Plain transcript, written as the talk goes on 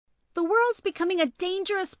world's becoming a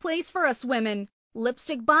dangerous place for us women.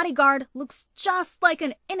 Lipstick Bodyguard looks just like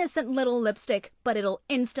an innocent little lipstick, but it'll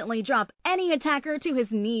instantly drop any attacker to his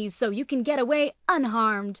knees so you can get away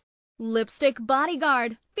unharmed. Lipstick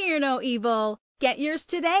Bodyguard, fear no evil. Get yours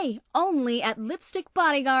today, only at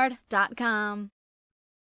lipstickbodyguard.com.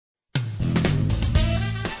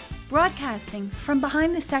 Broadcasting from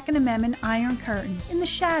behind the Second Amendment Iron Curtain in the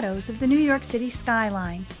shadows of the New York City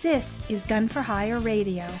skyline, this is Gun for Hire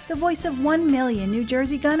Radio, the voice of 1 million New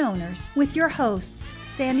Jersey gun owners, with your hosts,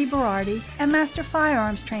 Sandy Berardi and Master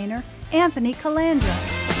Firearms Trainer Anthony Calandra.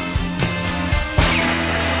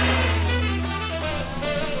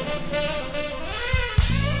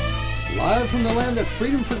 Live from the land that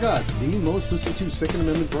freedom forgot, the most listened to Second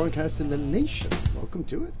Amendment broadcast in the nation. Welcome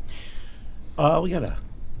to it. We got a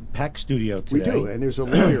packed studio today. We do, and there's a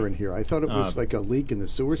lawyer in here. I thought it was like a leak in the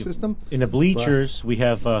sewer system. In the bleachers, we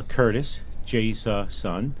have Curtis, Jay's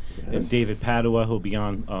son, and David Padua, who'll be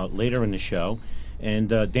on later in the show. And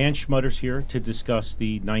Dan Schmutter's here to discuss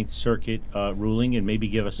the Ninth Circuit ruling and maybe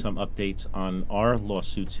give us some updates on our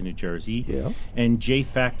lawsuits in New Jersey. Yeah. And Jay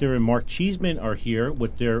Factor and Mark Cheeseman are here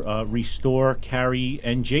with their Restore, Carry,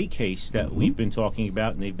 and J case that we've been talking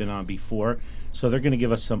about, and they've been on before. So they're going to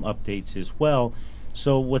give us some updates as well.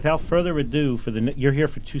 So without further ado, you're here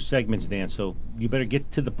for 2 segments, Dan, so you better get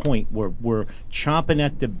to the point. We're chomping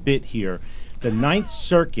at the bit here. The Ninth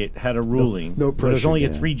Circuit had a ruling. No pressure. There's only a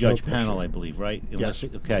Dan. 3-judge No panel, pressure. I believe, right? Yes.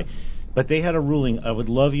 Okay. But they had a ruling I would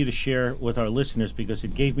love you to share with our listeners because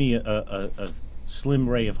it gave me a slim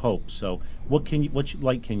ray of hope. So what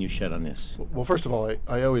light can you shed on this? Well, first of all,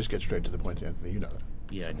 I always get straight to the point, Anthony. You know that.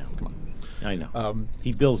 Yeah, I know. Come on. I know.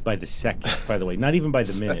 He bills by the second, by the way. Not even by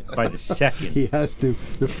the minute, by the second. He has to.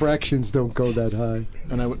 The fractions don't go that high.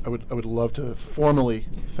 And I would love to formally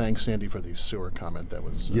thank Sandy for the sewer comment. That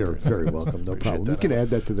was You're very welcome. No problem. You can add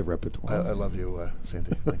that to the repertoire. I love you,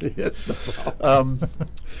 Sandy. Thank you. That's the problem.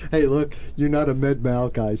 Hey, look, you're not a med mal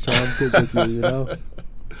guy, so I'm good with you, you know?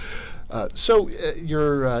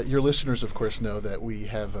 Your listeners, of course, know that we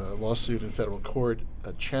have a lawsuit in federal court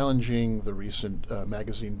challenging the recent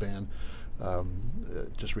magazine ban.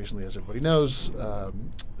 Just recently, as everybody knows,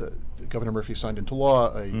 Governor Murphy signed into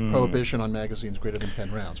law a prohibition on magazines greater than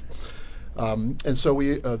 10 rounds. And so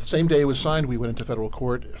the same day it was signed, we went into federal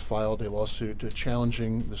court, filed a lawsuit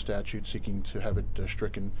challenging the statute, seeking to have it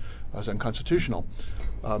stricken as unconstitutional.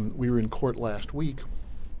 We were in court last week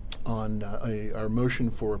on our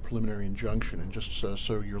motion for a preliminary injunction, and just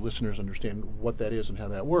so your listeners understand what that is and how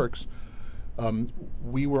that works,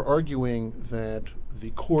 we were arguing that the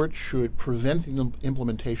court should prevent the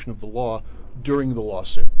implementation of the law during the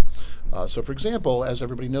lawsuit. So, for example, as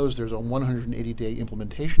everybody knows, there's a 180-day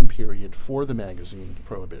implementation period for the magazine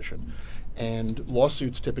prohibition, and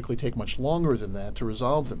lawsuits typically take much longer than that to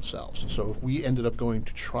resolve themselves. So if we ended up going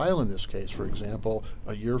to trial in this case, for example,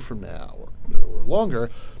 a year from now or longer,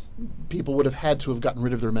 people would have had to have gotten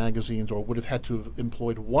rid of their magazines or would have had to have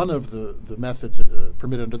employed one of the methods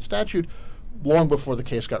permitted under the statute long before the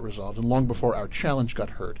case got resolved and long before our challenge got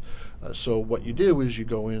heard. So what you do is you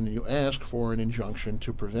go in and you ask for an injunction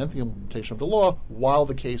to prevent the implementation of the law while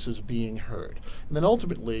the case is being heard. And then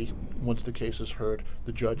ultimately, once the case is heard,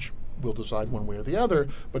 the judge will decide one way or the other.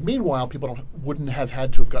 But meanwhile, people wouldn't have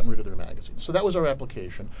had to have gotten rid of their magazines. So that was our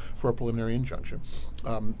application for a preliminary injunction.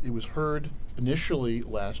 It was heard initially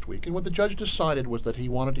last week, and what the judge decided was that he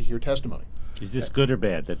wanted to hear testimony. Is this good or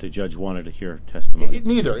bad that the judge wanted to hear testimony?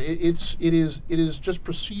 Neither. It is just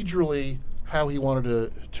procedurally how he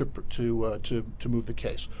wanted to move the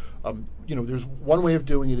case. There's one way of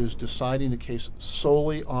doing it is deciding the case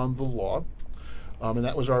solely on the law, and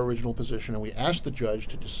that was our original position. And we asked the judge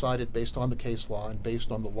to decide it based on the case law and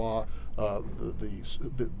based on the law,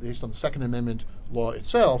 based on the Second Amendment law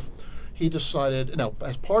itself. He decided. Now,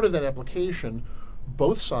 as part of that application,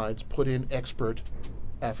 both sides put in expert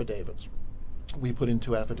affidavits. We put in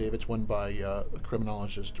 2 affidavits, one by a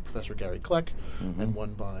criminologist, Professor Gary Kleck, and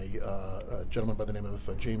one by a gentleman by the name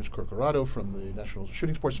of James Corcorato from the National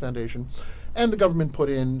Shooting Sports Foundation. And the government put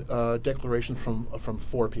in declarations from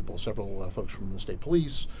 4 people, several folks from the state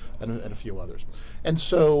police and a few others. And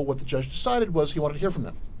so what the judge decided was he wanted to hear from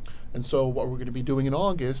them. And so what we're going to be doing in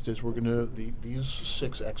August is these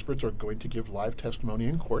 6 experts are going to give live testimony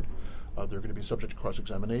in court. They're going to be subject to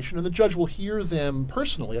cross-examination, and the judge will hear them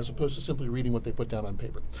personally as opposed to simply reading what they put down on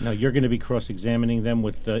paper. Now, you're going to be cross-examining them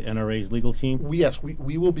with the NRA's legal team? Yes,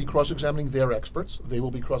 we will be cross-examining their experts. They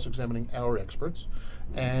will be cross-examining our experts.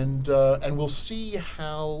 And we'll see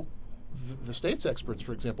how the state's experts,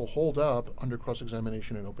 for example, hold up under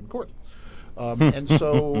cross-examination in open court. And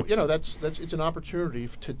so, it's an opportunity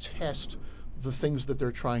to test the things that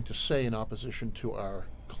they're trying to say in opposition to our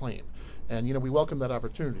claim. And we welcome that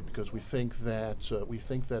opportunity because we think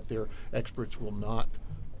that their experts will not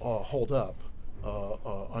hold up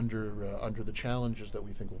under the challenges that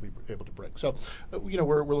we think we'll be able to bring. So,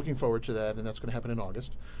 we're looking forward to that, and that's going to happen in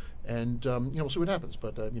August. And we'll see what happens.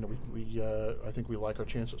 But I think we like our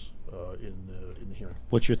chances in the hearing.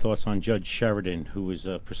 What's your thoughts on Judge Sheridan, who is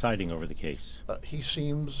presiding over the case? He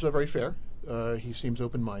seems very fair. He seems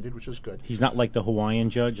open-minded, which is good. He's not like the Hawaiian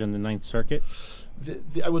judge on the Ninth Circuit?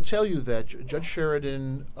 I will tell you that Judge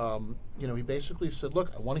Sheridan, he basically said,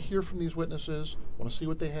 look, I want to hear from these witnesses, I want to see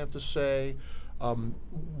what they have to say.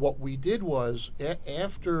 What we did was,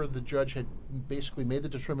 after the judge had basically made the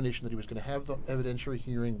determination that he was going to have the evidentiary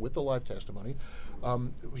hearing with the live testimony,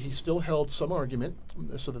 he still held some argument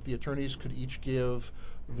so that the attorneys could each give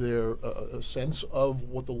their a sense of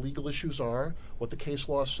what the legal issues are, what the case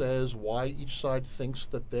law says, why each side thinks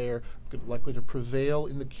that they're likely to prevail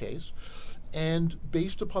in the case. And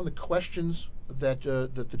based upon the questions that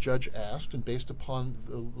the judge asked, and based upon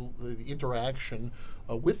the interaction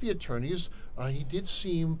with the attorneys, he did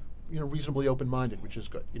seem reasonably open-minded, which is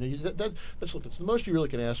good. That's the most you really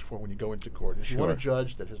can ask for when you go into court. Is you want a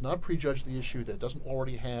judge that has not prejudged the issue, that doesn't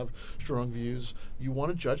already have strong views. You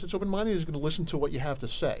want a judge that's open-minded, who's going to listen to what you have to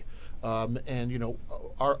say. And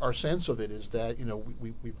our sense of it is that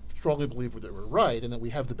we strongly believe that we're right and that we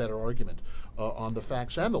have the better argument on the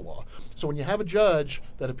facts and the law. So when you have a judge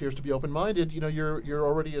that appears to be open-minded, you're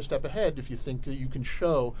already a step ahead if you think that you can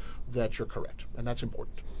show that you're correct, and that's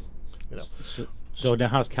important. So now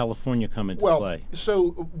how's California come into play?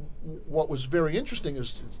 So what was very interesting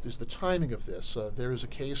is the timing of this. There is a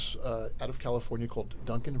case out of California called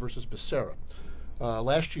Duncan versus Becerra.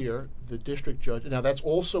 Last year, the district judge. Now that's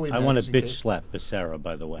also a. I want to bitch slap Becerra,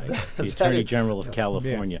 by the way, the Attorney General of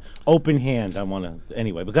California. Yeah. Open hand. I want to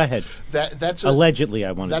anyway. But go ahead. Allegedly,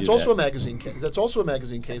 I want to. That's also a magazine case. That's also a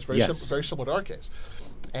magazine case. Very similar to our case.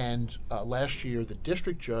 And last year, the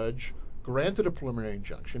district judge granted a preliminary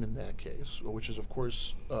injunction in that case, which is of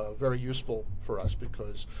course very useful for us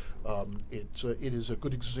because it is a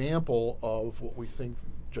good example of what we think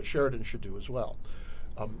Judge Sheridan should do as well.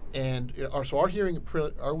 So our hearing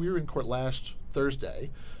we were in court last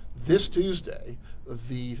Thursday. This Tuesday,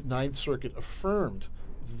 the Ninth Circuit affirmed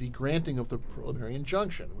the granting of the preliminary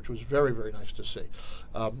injunction, which was very, very nice to see,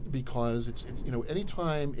 because it's any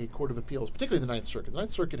time a court of appeals, particularly the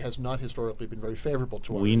Ninth Circuit has not historically been very favorable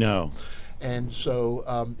to our. We know, and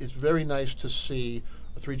so it's very nice to see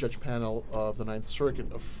a three-judge panel of the Ninth Circuit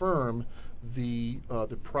affirm the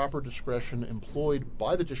proper discretion employed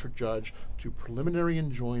by the district judge to preliminary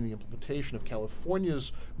enjoin the implementation of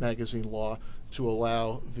California's magazine law to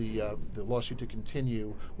allow the lawsuit to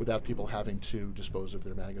continue without people having to dispose of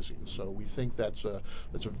their magazines. So we think that's a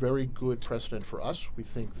very good precedent for us. We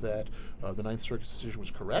think that the Ninth Circuit's decision was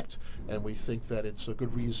correct, and we think that it's a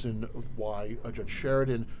good reason why Judge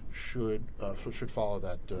Sheridan should follow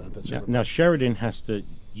that. Now Sheridan has to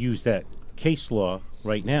use that case law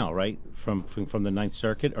right now, right, from the Ninth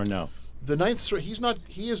Circuit, or no? The Ninth Circuit,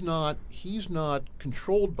 he's not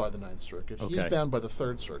controlled by the Ninth Circuit. Okay. He's bound by the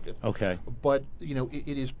Third Circuit. Okay. But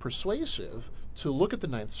it is persuasive to look at the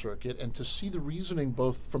Ninth Circuit and to see the reasoning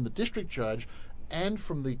both from the district judge and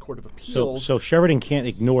from the Court of Appeals. So Sheridan can't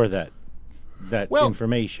ignore that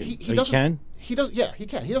information. He can? He does. Yeah, he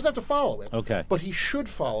can. He doesn't have to follow it. Okay. But he should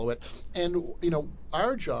follow it. And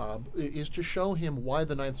our job is to show him why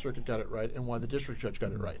the Ninth Circuit got it right and why the district judge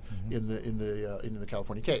got it right in the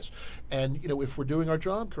California case. And if we're doing our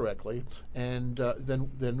job correctly, and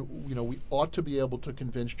then we ought to be able to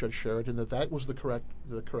convince Judge Sheridan that was the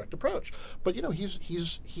correct approach. But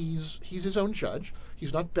he's his own judge.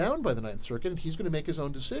 He's not bound by the Ninth Circuit, and he's going to make his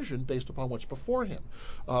own decision based upon what's before him.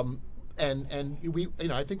 And we,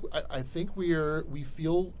 I think we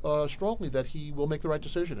feel strongly that he will make the right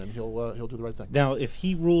decision, and he'll do the right thing. Now, if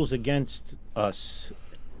he rules against us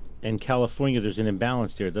in California, there's an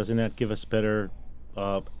imbalance there. Doesn't that give us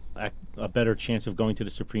a better chance of going to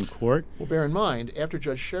the Supreme Court? Well, bear in mind, after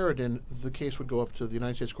Judge Sheridan, the case would go up to the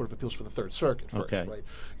United States Court of Appeals for the Third Circuit first, right?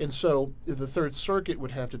 And so the Third Circuit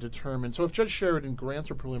would have to determine. So if Judge Sheridan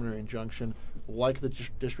grants a preliminary injunction, like the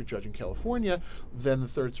district judge in California, then the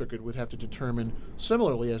Third Circuit would have to determine,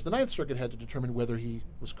 similarly as the Ninth Circuit had to determine whether he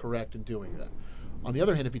was correct in doing that. On the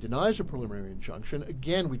other hand, if he denies a preliminary injunction,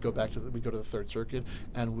 again we go to the Third Circuit,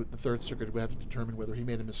 and the Third Circuit would have to determine whether he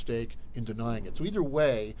made a mistake in denying it. So either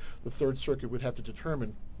way, the Third Circuit would have to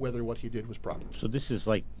determine whether what he did was proper. So this is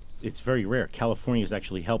it's very rare. California is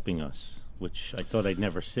actually helping us, which I thought I'd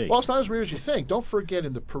never see. Well, it's not as rare as you think. Don't forget,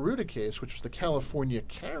 in the Peruta case, which was the California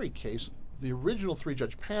carry case, the original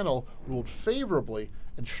three-judge panel ruled favorably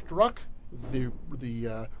and struck the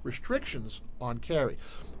restrictions on carry.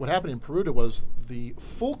 What happened in Peruta was the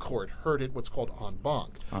full court heard it what's called en banc.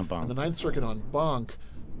 En banc. And the Ninth Circuit en banc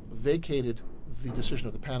vacated the decision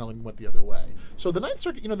of the panel and went the other way. So the Ninth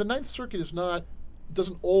Circuit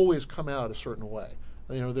doesn't always come out a certain way.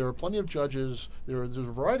 There are plenty of judges. There's a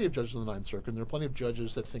variety of judges in the Ninth Circuit, and there are plenty of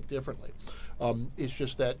judges that think differently. It's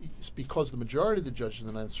just that it's because the majority of the judges in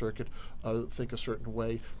the Ninth Circuit think a certain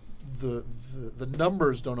way. The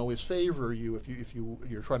numbers don't always favor you if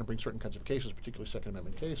you're trying to bring certain kinds of cases, particularly Second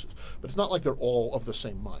Amendment cases. But it's not like they're all of the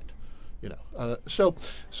same mind. So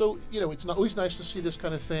it's not always nice to see this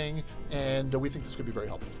kind of thing, and we think this could be very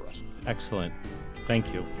helpful for us. Excellent.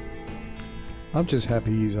 Thank you. I'm just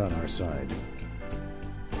happy he's on our side.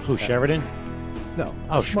 Who, Sheridan? No.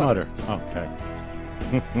 Oh, Schmutter. Okay.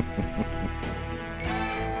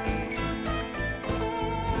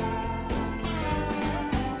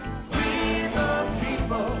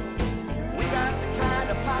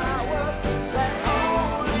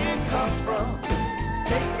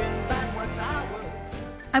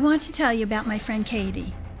 I want to tell you about my friend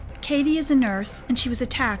Katie. Katie is a nurse, and she was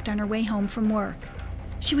attacked on her way home from work.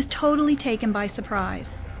 She was totally taken by surprise,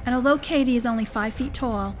 and although Katie is only 5 feet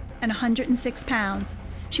tall and 106 pounds,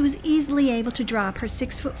 she was easily able to drop her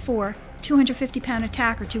 6'4", 250-pound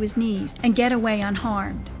attacker to his knees and get away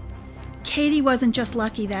unharmed. Katie wasn't just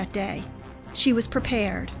lucky that day. She was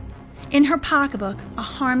prepared. In her pocketbook, a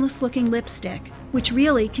harmless-looking lipstick, which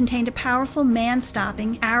really contained a powerful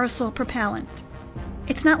man-stopping aerosol propellant.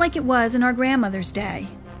 It's not like it was in our grandmother's day.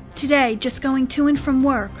 Today, just going to and from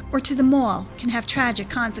work or to the mall can have tragic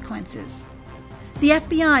consequences. The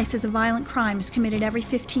FBI says a violent crime is committed every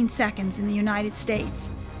 15 seconds in the United States,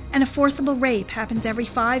 and a forcible rape happens every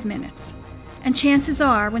 5 minutes. And chances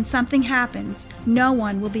are, when something happens, no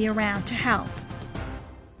one will be around to help.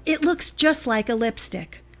 It looks just like a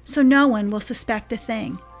lipstick, so no one will suspect a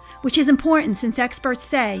thing, which is important since experts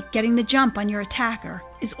say getting the jump on your attacker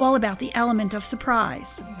is all about the element of surprise.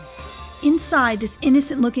 Inside this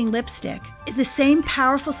innocent-looking lipstick is the same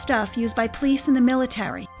powerful stuff used by police and the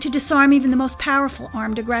military to disarm even the most powerful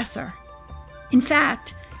armed aggressor. In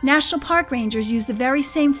fact, National Park Rangers use the very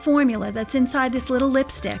same formula that's inside this little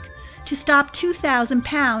lipstick to stop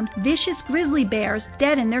 2,000-pound vicious grizzly bears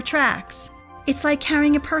dead in their tracks. It's like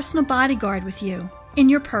carrying a personal bodyguard with you, in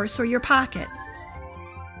your purse or your pocket.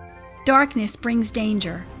 Darkness brings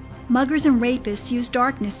danger. Muggers and rapists use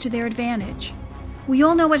darkness to their advantage. We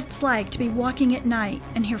all know what it's like to be walking at night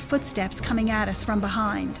and hear footsteps coming at us from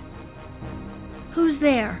behind. Who's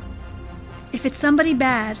there? If it's somebody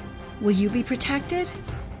bad, will you be protected?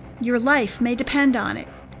 Your life may depend on it.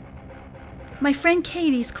 My friend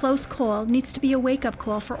Katie's close call needs to be a wake-up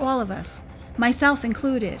call for all of us, myself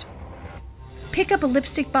included. Pick up a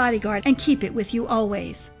lipstick bodyguard and keep it with you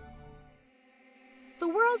always. The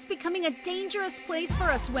world's becoming a dangerous place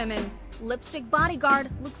for us women. Lipstick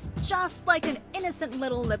Bodyguard looks just like an innocent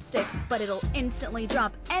little lipstick, but it'll instantly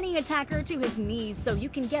drop any attacker to his knees so you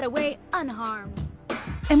can get away unharmed.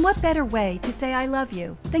 And what better way to say I love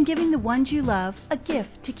you than giving the ones you love a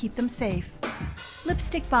gift to keep them safe?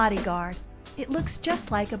 Lipstick Bodyguard. It looks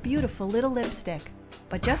just like a beautiful little lipstick,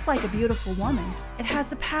 but just like a beautiful woman, it has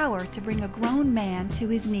the power to bring a grown man to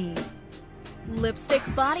his knees. Lipstick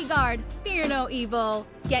Bodyguard. Fear no evil.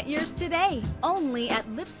 Get yours today, only at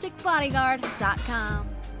lipstickbodyguard.com.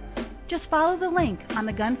 Just follow the link on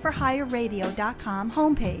the gunforhireradio.com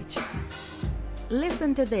homepage.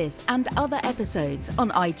 Listen to this and other episodes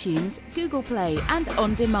on iTunes, Google Play, and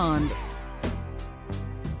on demand.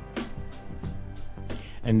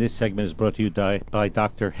 And this segment is brought to you by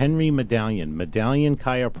Dr. Henry Medallion, Medallion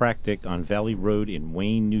Chiropractic on Valley Road in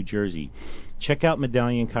Wayne, New Jersey. Check out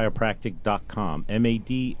medallionchiropractic.com,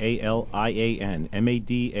 MADALIAN,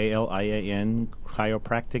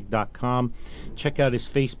 chiropractic.com. Check out his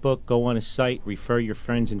Facebook, go on his site, refer your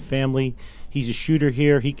friends and family. He's a shooter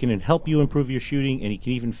here. He can help you improve your shooting, and he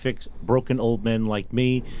can even fix broken old men like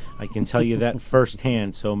me. I can tell you that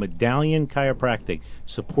firsthand. So Medallion Chiropractic,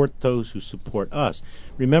 support those who support us.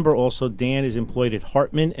 Remember also, Dan is employed at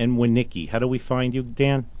Hartman and Winnicki. How do we find you,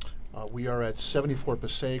 Dan? We are at 74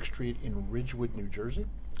 Passaic Street in Ridgewood, New Jersey.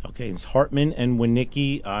 Okay, it's Hartman and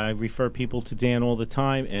Winnicki. I refer people to Dan all the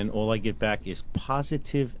time, and all I get back is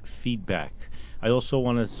positive feedback. I also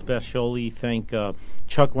want to especially thank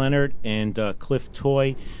Chuck Leonard and Cliff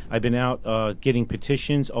Toy. I've been out getting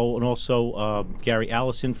petitions. Oh, and also Gary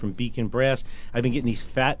Allison from Beacon Brass. I've been getting these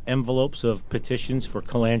fat envelopes of petitions for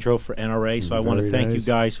Calandro for NRA, so I want to thank you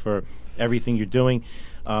guys for everything you're doing.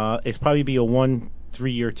 It's probably be a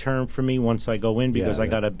 3-year term for me once I go in because I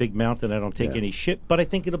got a big mouth and I don't take any shit. But I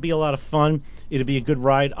think it'll be a lot of fun. It'll be a good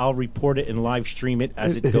ride. I'll report it and live stream it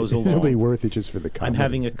as it goes along. It'll be worth it just for the comedy. I'm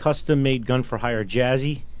having a custom-made gun for hire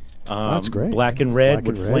Jazzy. That's great. Black and red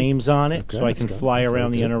with and red. flames on it, Okay, so I can fly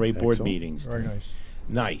around the NRA board Excellent. meetings. Very nice.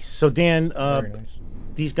 Nice. So Dan, Very nice.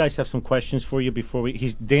 these guys have some questions for you before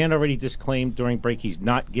we. Dan already disclaimed during break he's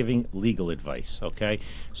not giving legal advice. Okay.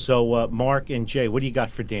 So Mark and Jay, what do you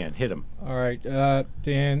got for Dan? Hit him. All right,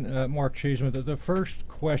 Dan, Mark Cheeseman. The first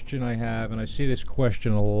question I have, and I see this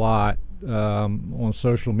question a lot on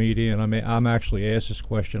social media, and I'm actually asked this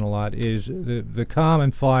question a lot, is the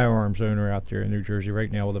common firearms owner out there in New Jersey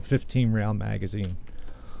right now with a 15-round magazine.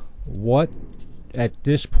 What, at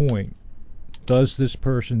this point, does this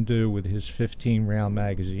person do with his 15-round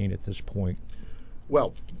magazine at this point?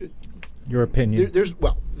 Well, your opinion.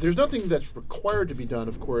 There's nothing that's required to be done,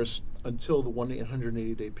 of course, until the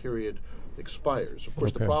 180-day period expires. Of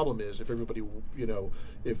course, the problem is if everybody,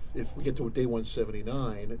 if we get to day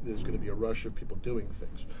 179, there's going to be a rush of people doing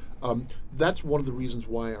things. That's one of the reasons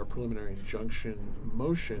why our preliminary injunction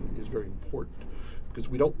motion is very important, because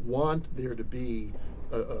we don't want there to be.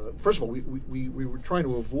 First of all, we were trying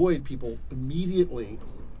to avoid people immediately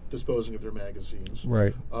disposing of their magazines,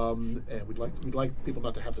 right? And we'd like people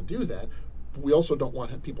not to have to do that. But we also don't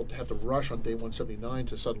want people to have to rush on day 179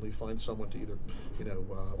 to suddenly find someone to either,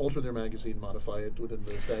 alter their magazine, modify it within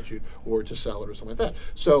the statute, or to sell it or something like that.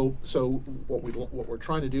 So what we're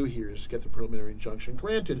trying to do here is get the preliminary injunction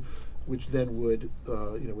granted, which then would,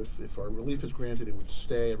 if our relief is granted, it would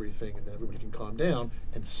stay everything, and then everybody can calm down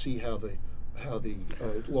and see how the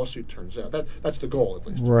lawsuit turns out. That's the goal, at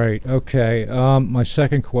least. Right. Okay. My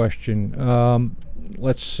second question.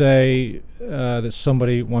 Let's say that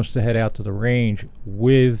somebody wants to head out to the range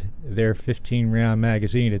with their 15-round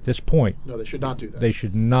magazine at this point. No, they should not do that. They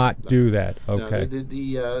should not do that. Okay.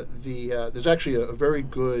 No, there's actually a very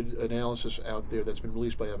good analysis out there that's been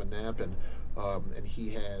released by Evan Knappen, and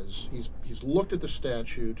he's looked at the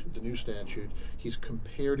statute, the new statute. He's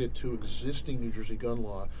compared it to existing New Jersey gun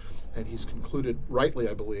law, and he's concluded, rightly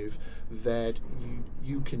I believe, that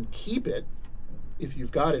you can keep it if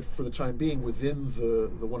you've got it for the time being within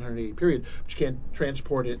the 180 period, but you can't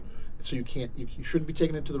transport it, so you shouldn't be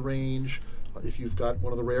taking it to the range. If you've got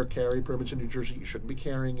one of the rare carry permits in New Jersey, you shouldn't be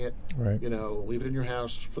carrying it. Right. Leave it in your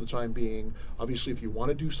house for the time being. Obviously, if you want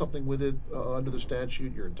to do something with it under the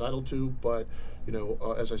statute, you're entitled to. But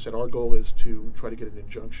as I said, our goal is to try to get an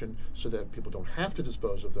injunction so that people don't have to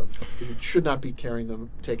dispose of them. You should not be carrying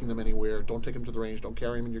them, taking them anywhere. Don't take them to the range. Don't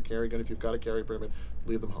carry them in your carry gun. If you've got a carry permit,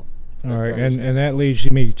 leave them home. All right, and that leads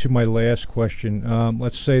me to my last question.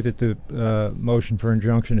 Let's say that the motion for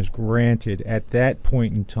injunction is granted. At that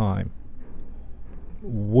point in time,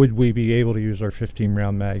 would we be able to use our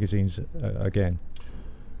 15-round magazines again?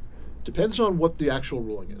 Depends on what the actual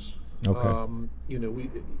ruling is. Okay.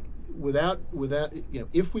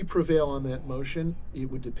 If we prevail on that motion, it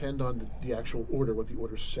would depend on the actual order, what the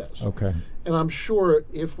order says. Okay. And I'm sure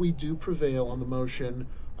if we do prevail on the motion,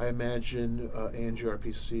 I imagine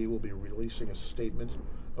ANGRPC will be releasing a statement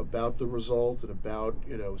about the result and about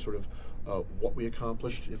what we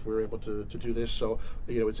accomplished if we're able to do this. So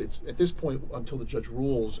it's at this point until the judge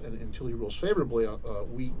rules and until he rules favorably,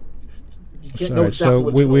 you can't know exactly so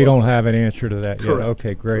what we don't have an answer to that Correct. yet.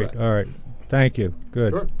 Okay, great. Correct. All right. Thank you. Good.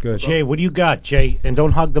 Sure. Good. Jay, what do you got, Jay? And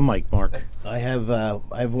don't hug the mic, Mark. I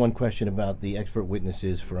have one question about the expert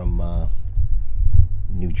witnesses from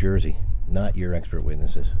New Jersey, not your expert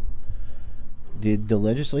witnesses. Did the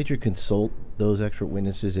legislature consult those expert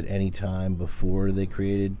witnesses at any time before they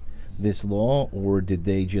created this law, or did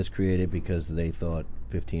they just create it because they thought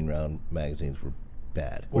 15-round magazines were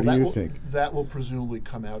bad? What do you think? That will presumably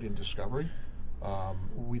come out in discovery.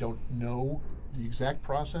 We don't know the exact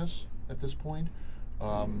process at this point,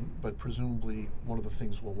 but presumably one of the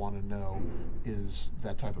things we'll want to know is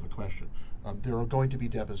that type of a question. There are going to be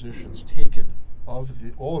depositions taken of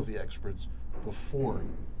all of the experts before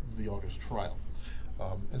the August trial.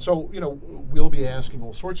 And so, we'll be asking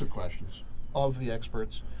all sorts of questions of the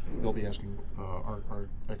experts. They'll be asking our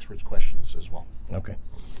experts questions as well. Okay.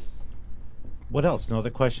 What else? No other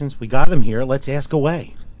questions? We got them here. Let's ask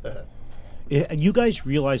away. You guys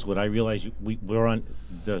realize what I realize? We're on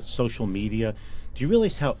the social media. Do you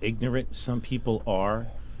realize how ignorant some people are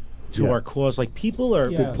to our cause? Like, people are...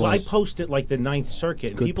 Yes. I posted, like, the Ninth Circuit,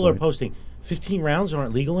 and Good people point. are posting... 15 rounds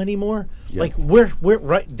aren't legal anymore? Yeah. Like, we're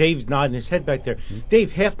right. Dave's nodding his head back there. Dave,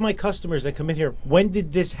 half my customers that come in here, when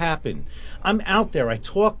did this happen? I'm out there. I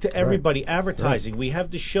talk to everybody, advertising. We have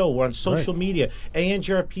the show. We're on social media.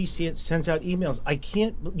 ANGRP sends out emails. I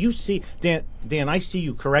can't, you see, Dan, I see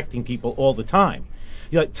you correcting people all the time.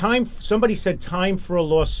 Time. Somebody said time for a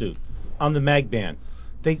lawsuit on the mag ban.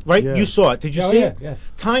 Right? Yeah. You saw it. Did you see it? Yeah.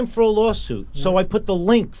 Time for a lawsuit. So I put the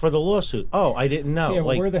link for the lawsuit. Oh, I didn't know. Yeah,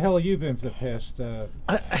 well, where the hell have you been for the past...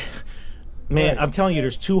 Man, Right. I'm telling you,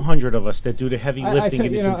 there's 200 of us that do the heavy lifting think,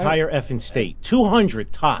 in this you know, entire effing state.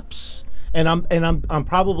 200 tops, and I'm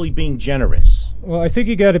probably being generous. Well, I think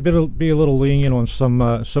you got to be a little lenient on some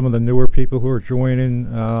of the newer people who are joining.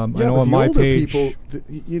 I know but on the my older page... people,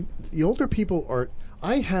 the older people are.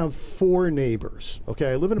 I have 4 neighbors. Okay,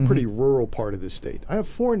 I live in a pretty rural part of the state. I have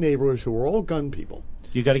 4 neighbors who are all gun people.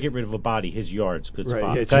 You got to get rid of a body. His yard's good Right,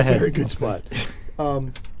 spot. it's Go a ahead. very good spot.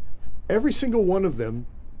 Every single one of them,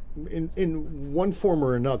 in one form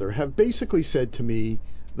or another, have basically said to me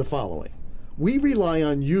the following: "We rely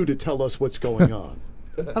on you to tell us what's going on."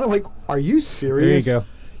 And I'm like, "Are you serious?" There you go.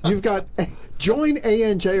 You've got join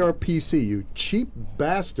ANJRPC, you cheap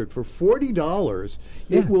bastard, for $40.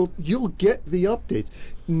 Yeah. You'll get the updates.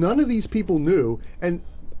 None of these people knew, and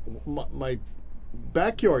my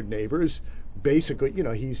backyard neighbors, basically,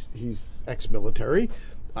 he's ex-military.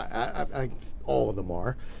 All of them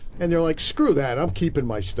are, and they're like, "Screw that! I'm keeping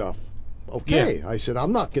my stuff." Okay, Yeah. I said,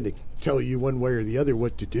 "I'm not going to tell you one way or the other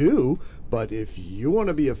what to do, but if you want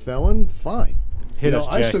to be a felon, fine." Hit us,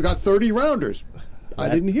 I Jack. still got 30 rounders. I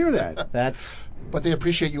didn't hear that. That's But they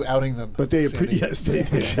appreciate you outing them. But they Sandy. yes, they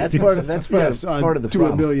did. that's part of Yes, part of the to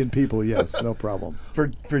problem. 1 million people. Yes, no problem.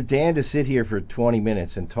 For Dan to sit here for 20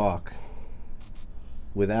 minutes and talk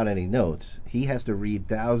without any notes, he has to read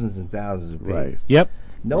thousands and thousands of pages. Right. Yep.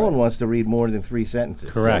 No one wants to read more than 3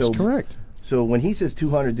 sentences. Correct. So, Correct. So when he says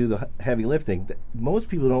 200 do the heavy lifting, most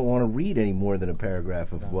people don't want to read any more than a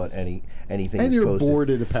paragraph of what anything And is you're posted. bored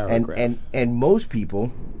at a paragraph. And most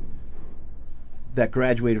people that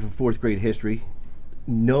graduated from 4th grade history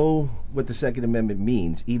know what the Second Amendment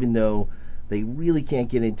means, even though they really can't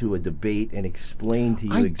get into a debate and explain to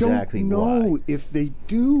you exactly I don't know why. if they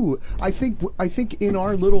do. I think in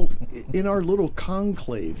our little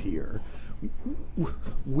conclave here,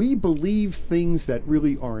 we believe things that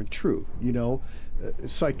really aren't true.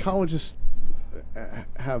 Psychologists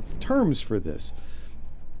have terms for this.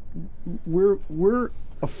 We're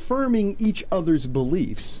affirming each other's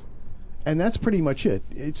beliefs, and that's pretty much it.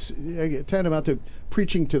 It's tantamount to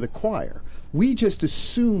preaching to the choir. We just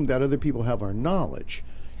assume that other people have our knowledge.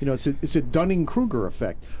 It's a Dunning-Kruger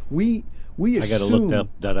effect. We assume. I got to look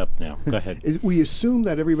that up now. Go ahead. We assume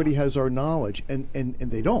that everybody has our knowledge, and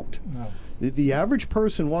they don't. No. The average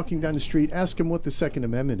person walking down the street, ask him what the Second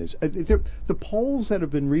Amendment is. The polls that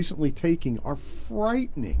have been recently taken are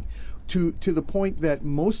frightening, to the point that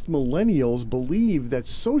most millennials believe that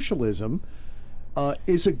socialism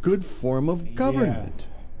is a good form of government.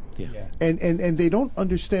 Yeah. And they don't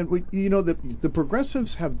understand. The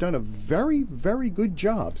progressives have done a very, very good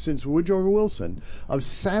job since Woodrow Wilson of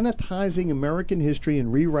sanitizing American history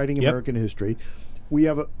and rewriting American history. We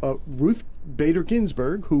have a Ruth Bader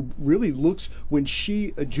Ginsburg who really looks, when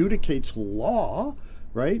she adjudicates law,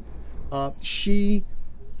 right? She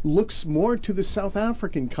looks more to the South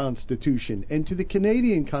African Constitution and to the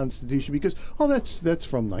Canadian Constitution because that's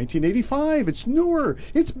from 1985. It's newer.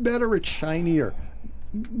 It's better. It's shinier.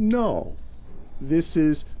 No, this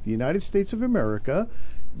is the United States of America.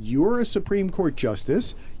 You're a Supreme Court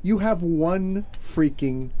justice. You have one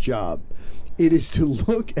freaking job. It is to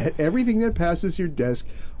look at everything that passes your desk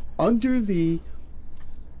under the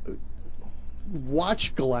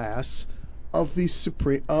watch glass of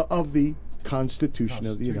the Constitution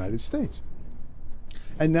of the United States.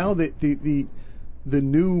 And now the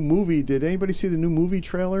new movie. Did anybody see the new movie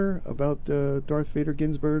trailer about Darth Vader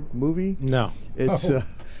Ginsburg movie? No.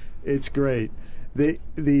 It's great.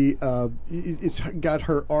 It's got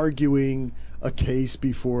her arguing a case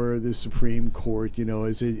before the Supreme Court,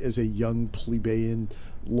 as a young plebeian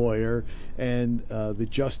lawyer, and the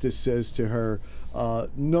justice says to her,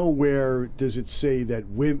 nowhere does it say that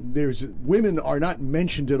women are not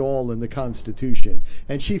mentioned at all in the Constitution,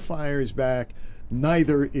 and she fires back,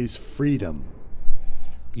 neither is freedom.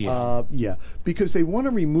 Because they want to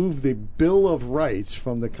remove the Bill of Rights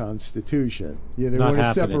from the Constitution. They Not want to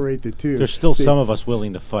happening. separate the two. There's still some of us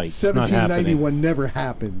willing to fight. It's not happening. 1791 never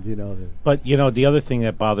happened. But the other thing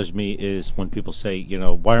that bothers me is when people say,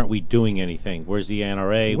 why aren't we doing anything? Where's the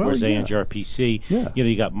NRA? Well, Where's yeah. ANJRPC? Yeah.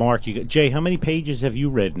 You got Mark. You got Jay. How many pages have you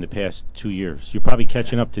read in the past 2 years? You're probably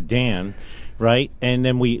catching up to Dan, right? And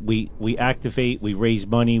then we activate, we raise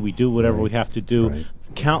money, we do whatever we have to do. Right.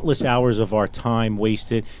 Countless hours of our time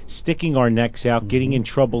wasted, sticking our necks out, getting in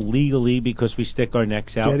trouble legally because we stick our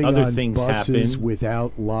necks out. Getting Other on things buses happen.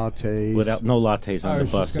 without lattes. Without no lattes I on the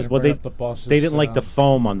was just buses. gonna Well, bring up the buses, they didn't like the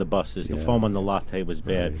foam on the buses. The Yeah. foam on the latte was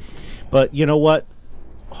bad. Right. But you know what?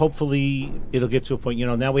 hopefully it'll get to a point.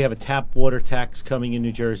 Now we have a tap water tax coming in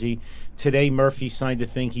New Jersey. Today, Murphy signed a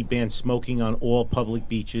thing. He banned smoking on all public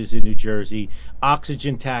beaches in New Jersey.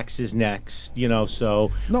 Oxygen tax is next,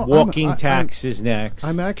 so walking tax is next.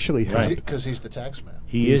 I'm actually happy. Because he's the tax man.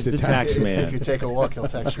 He is the tax man. If you take a walk, he'll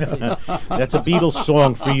tax you. That's a Beatles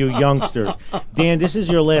song for you youngsters. Dan, this is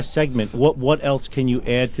your last segment. What else can you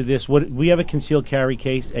add to this? We have a concealed carry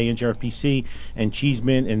case, ANJRPC, and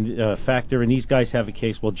Cheeseman and Factor, and these guys have a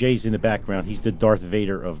case. Well, Jay's in the background. He's the Darth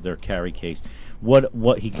Vader of their carry case.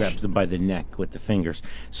 What he grabs them by the neck with the fingers.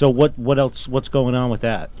 So what else? What's going on with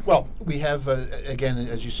that? Well, we have again,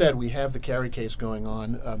 as you said, we have the carry case going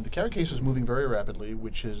on. The carry case is moving very rapidly,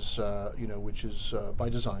 which is by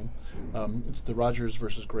design. It's the Rogers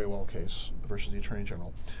versus Graywall case versus the Attorney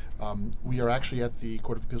General. We are actually at the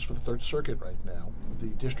Court of Appeals for the Third Circuit right now. The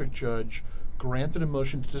district judge granted a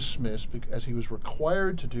motion to dismiss as he was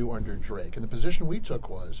required to do under Drake, and the position we took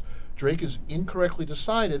was Drake is incorrectly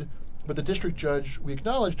decided. But the district judge, we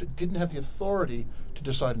acknowledged, didn't have the authority to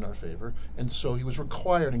decide in our favor, and so he was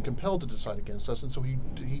required and compelled to decide against us, and so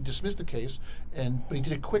he dismissed the case, but he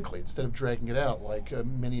did it quickly instead of dragging it out like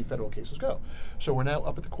many federal cases go. So we're now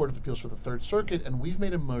up at the Court of Appeals for the Third Circuit, and we've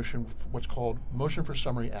made a motion, what's called motion for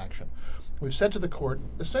summary action. We've said to the court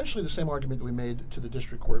essentially the same argument that we made to the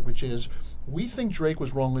district court, which is we think Drake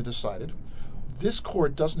was wrongly decided. This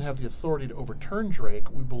court doesn't have the authority to overturn Drake.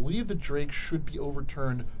 We believe that Drake should be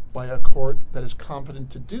overturned by a court that is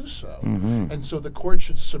competent to do so. Mm-hmm. And so the court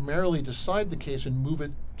should summarily decide the case and move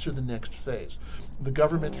it to the next phase. The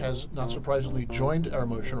government has, not surprisingly, joined our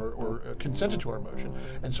motion or consented to our motion.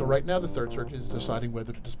 And so right now the Third Circuit is deciding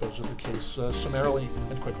whether to dispose of the case summarily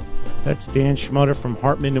and quickly. That's Dan Schmutter from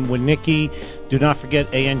Hartman and Winnicki. Do not forget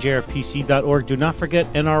ANJRPC.org. Do not forget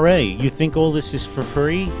NRA. You think all this is for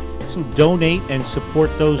free? So donate and support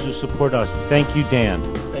those who support us. Thank you, Dan.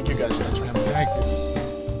 Thank you, guys. Thanks for having me. Thank you.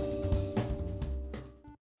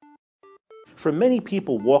 For many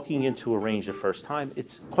people, walking into a range the first time,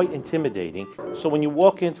 it's quite intimidating. So when you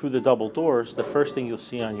walk in through the double doors, the first thing you'll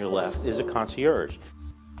see on your left is a concierge.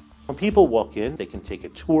 When people walk in, they can take a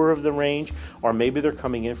tour of the range, or maybe they're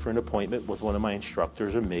coming in for an appointment with one of my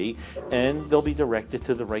instructors or me, and they'll be directed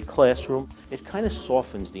to the right classroom. It kind of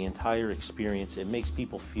softens the entire experience. It makes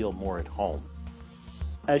people feel more at home.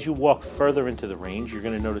 As you walk further into the range, you're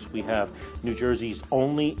going to notice we have New Jersey's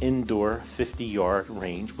only indoor 50-yard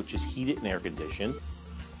range, which is heated and air-conditioned.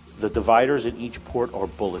 The dividers at each port are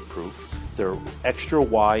bulletproof. They're extra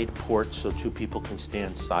wide ports so two people can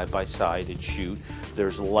stand side by side and shoot.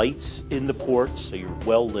 There's lights in the ports, so you're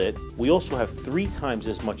well lit. We also have 3 times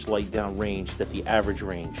as much light down range that the average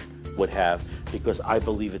range would have, because I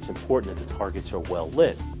believe it's important that the targets are well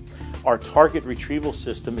lit. Our target retrieval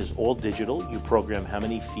system is all digital. You program how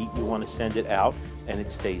many feet you want to send it out, and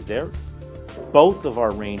it stays there. Both of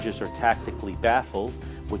our ranges are tactically baffled,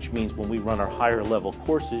 which means when we run our higher level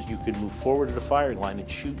courses, you can move forward to the firing line and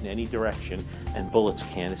shoot in any direction, and bullets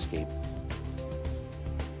can't escape.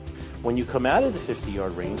 When you come out of the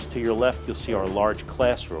 50-yard range, to your left you'll see our large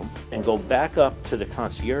classroom, and go back up to the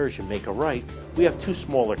concierge and make a right. We have 2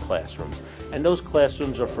 smaller classrooms, and those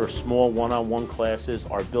classrooms are for small one-on-one classes,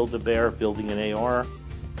 our Build-A-Bear, building an AR.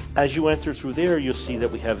 As you enter through there, you'll see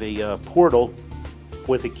that we have a portal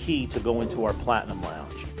with a key to go into our Platinum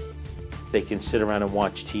Lounge. They can sit around and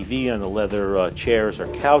watch TV on the leather chairs or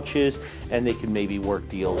couches, and they can maybe work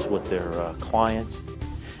deals with their clients.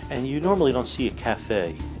 And you normally don't see a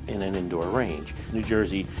cafe in an indoor range. In New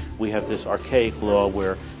Jersey, we have this archaic law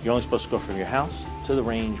where you're only supposed to go from your house to the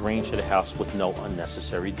range to the house with no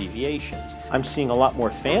unnecessary deviations. I'm seeing a lot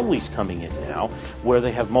more families coming in now where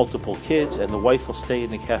they have multiple kids, and the wife will stay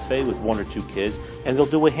in the cafe with 1 or 2 kids, and they'll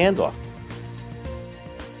do a handoff.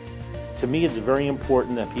 To me, it's very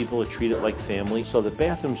important that people are treated like family, so the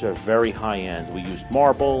bathrooms are very high-end. We used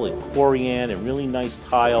marble and Corian and really nice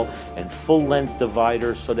tile and full-length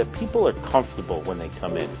dividers so that people are comfortable when they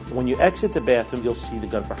come in. When you exit the bathroom, you'll see the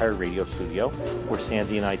Gun for Hire radio studio, where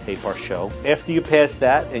Sandy and I tape our show. After you pass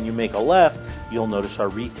that and you make a left, you'll notice our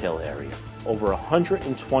retail area. Over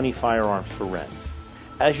 120 firearms for rent.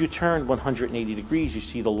 As you turn 180 degrees, you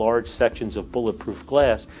see the large sections of bulletproof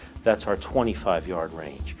glass. That's our 25-yard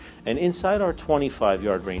range. And inside our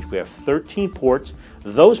 25-yard range, we have 13 ports.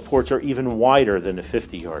 Those ports are even wider than the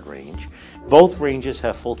 50-yard range. Both ranges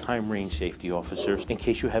have full-time range safety officers. In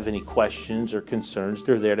case you have any questions or concerns,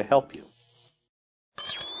 they're there to help you.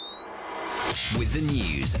 With the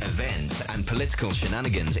news, events, and political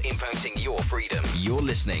shenanigans impacting your freedom, you're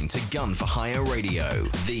listening to Gun for Hire Radio,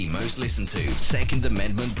 the most listened to Second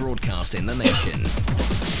Amendment broadcast in the nation.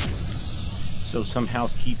 So some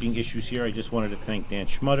housekeeping issues here. I just wanted to thank Dan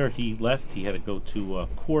Schmutter. He left. He had to go to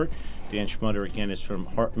court. Dan Schmutter, again, is from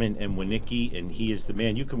Hartman and Winnicki, and he is the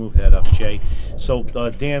man. You can move that up, Jay. So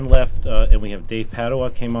Dan left, and we have Dave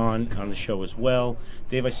Padua came on the show as well.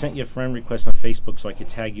 Dave, I sent you a friend request on Facebook so I could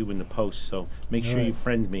tag you in the post, so make sure you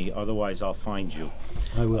friend me, otherwise I'll find you.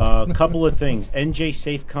 I will. A couple of things. NJ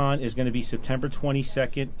SafeCon is going to be September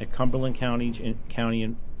 22nd at Cumberland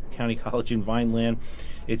County College in Vineland.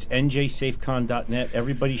 It's njsafecon.net.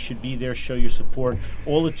 Everybody should be there. Show your support.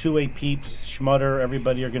 All the 2A peeps, Schmutter,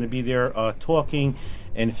 everybody are going to be there talking.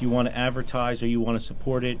 And if you want to advertise or you want to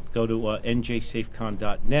support it, go to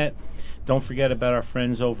njsafecon.net. Don't forget about our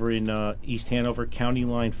friends over in East Hanover, County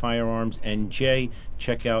Line Firearms NJ.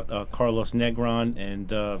 Check out Carlos Negron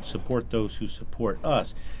and support those who support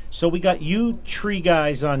us. So we got you tree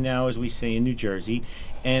guys on now, as we say in New Jersey.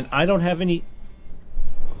 And I don't have any...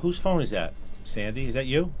 Whose phone is that? Sandy, is that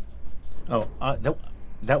you? Oh,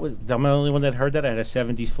 that was. I'm the only one that heard that. I had a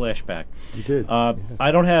 '70s flashback. You did.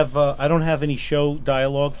 I don't have any show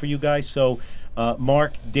dialogue for you guys. So,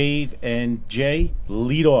 Mark, Dave, and Jay,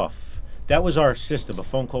 lead off. That was our system. A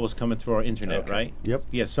phone call was coming through our internet, right? Yep.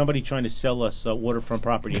 Yeah, somebody trying to sell us waterfront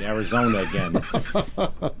property in Arizona again.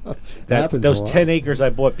 Those 10 acres I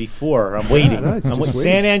bought before. I'm waiting. Right, I'm waiting.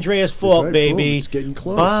 San Andreas Fault, right, baby. boom, it's getting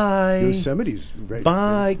close. Bye. Yosemite's right.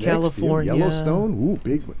 Bye, next, California. Yellowstone. Ooh,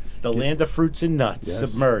 big one. The land of fruits and nuts,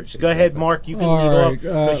 Yes, submerged. exactly. Go ahead, Mark. You can All lead right,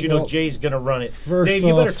 off because well, Jay's going to run it. first Dave,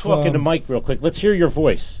 you better off, talk in the mic real quick. Let's hear your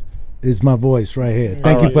voice. Is my voice right here. All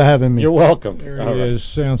Thank you right. for having me. You're welcome. There All he right. is.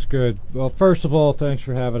 Sounds good. Well, first of all, thanks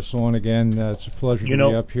for having us on again. It's a pleasure to be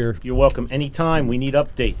up here. You're welcome. Anytime. We need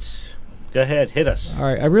updates. Go ahead. Hit us. All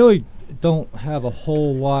right. I really don't have a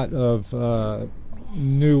whole lot of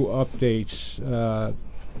new updates.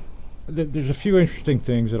 There's a few interesting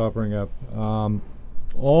things that I'll bring up.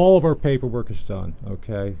 All of our paperwork is done,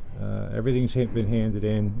 okay? Everything's been handed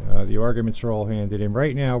in. The arguments are all handed in.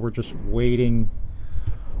 Right now, we're just waiting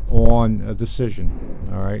on a decision.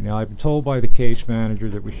 All right. Now, I've been told by the case manager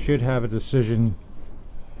that we should have a decision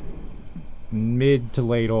mid to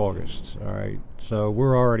late August. All right. So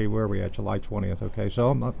we're already where are we at? July 20th. Okay. So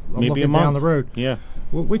I'm Maybe looking a month. down the road. Yeah.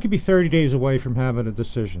 We could be 30 days away from having a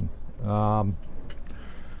decision.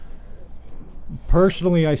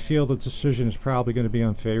 Personally, I feel the decision is probably going to be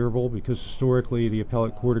unfavorable because historically the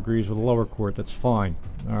appellate court agrees with the lower court. That's fine.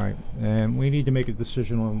 All right. And we need to make a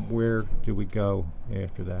decision on where do we go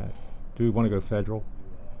after that. Do we want to go federal?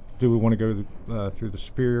 Do we want to go through the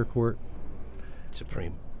Superior Court?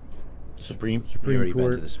 Supreme Supreme We already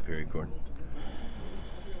Court. been to the Superior Court.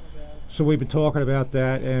 So we've been talking about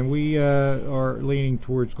that, and we are leaning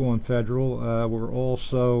towards going federal. We're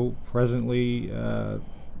also presently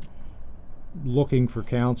looking for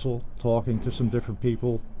counsel, talking to some different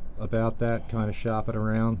people about that, kind of shopping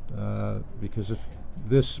around, because if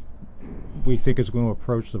this we think is going to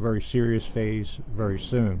approach the very serious phase very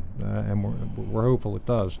soon, and we're hopeful it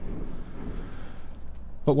does.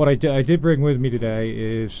 But what I did bring with me today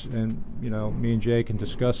is, and me and Jay can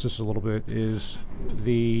discuss this a little bit, is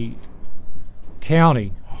the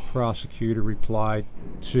county prosecutor replied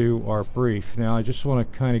to our brief. Now I just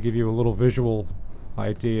want to kind of give you a little visual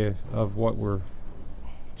idea of what we're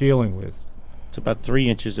dealing with. It's about 3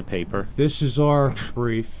 inches of paper. This is our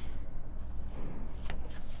brief.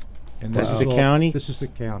 And This is the county? This is the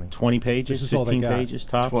county. 20 pages, This is all they 15 got. pages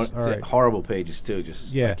tops. All right. Horrible pages too.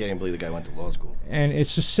 Just Yeah. I can't even believe the guy went to law school. And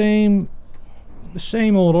it's the same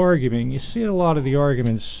old argument. You see a lot of the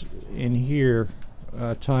arguments in here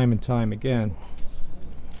time and time again.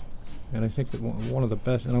 And I think that one of the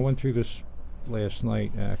best, and I went through this last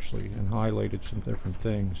night actually and highlighted some different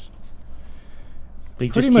things. They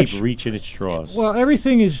Pretty just much, keep reaching at straws. Well,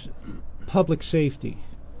 everything is public safety.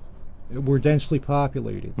 We're densely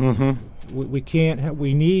populated. Mm-hmm. We can't.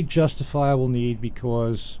 We need justifiable need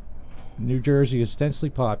because New Jersey is densely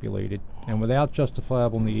populated, and without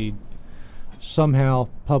justifiable need, somehow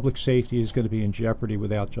public safety is going to be in jeopardy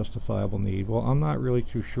without justifiable need. Well, I'm not really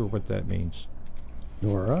too sure what that means.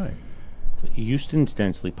 Nor I. Houston's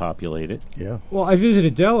densely populated. Yeah. Well, I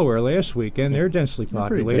visited Delaware last week, and they're densely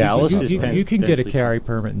populated. Dallas so is you can get a densely carry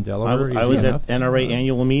permit in Delaware. I was easy at enough. NRA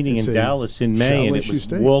annual meeting It's in a Dallas in May, and it shall-issue was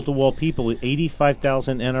state. wall-to-wall people.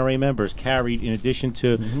 85,000 NRA members carried, in addition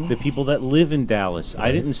to the people that live in Dallas.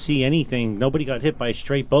 I didn't see anything. Nobody got hit by a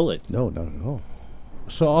straight bullet. No, not at all.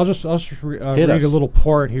 So I'll just read us. a little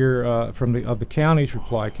part here from the county's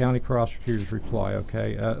reply, county prosecutor's reply.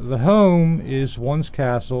 Okay, the home is one's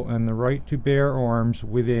castle, and the right to bear arms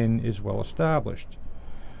within is well established.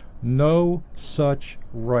 No such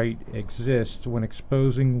right exists when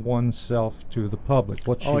exposing oneself to the public.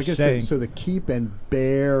 What she's saying. So the keep and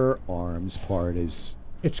bear arms part is...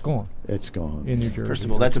 It's gone. It's gone. In New Jersey. First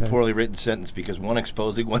of all, that's a poorly written sentence because one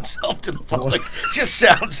exposing oneself to the public just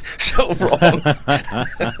sounds so wrong.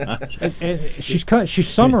 and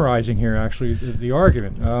she's summarizing here, actually, the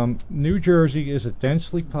argument. New Jersey is a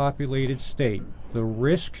densely populated state. The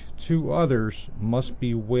risk to others must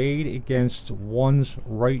be weighed against one's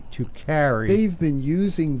right to carry. They've been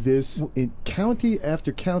using this in county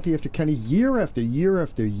after county after county, year after year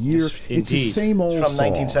after year. It's the same old From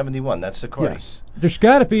song. 1971. That's the Sicardi. Yes. There's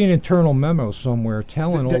got to be an internal memo somewhere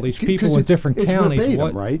telling all these people in different counties verbatim,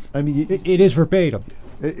 what. Right? I mean, it is verbatim.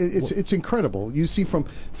 It's incredible. You see from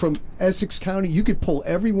Essex County, you could pull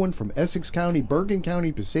everyone from Essex County, Bergen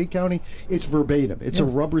County, Passaic County. It's verbatim. It's a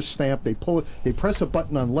rubber stamp. They pull it. They press a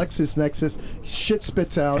button on LexisNexis. Shit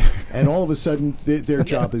spits out, and all of a sudden their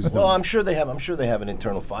job is done. Well, I'm sure they have an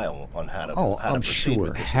internal file on how to proceed sure.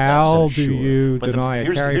 with this. How do you deny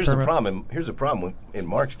a carry here's permit? The problem. Here's the problem in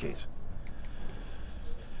Mark's case.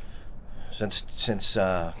 Since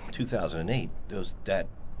 2008, that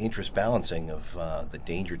interest balancing of the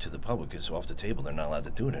danger to the public is off the table. They're not allowed to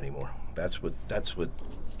do it anymore. That's what.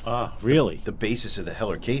 Really? The basis of the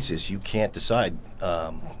Heller case is you can't decide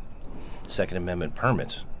Second Amendment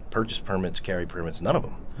permits, purchase permits, carry permits, none of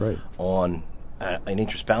them, right, on an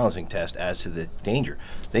interest balancing test as to the danger.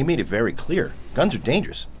 They made it very clear. Guns are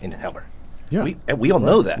dangerous in Heller. Yeah, we all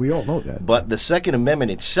know that. We all know that. But the Second Amendment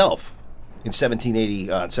itself, in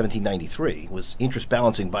 1793, was interest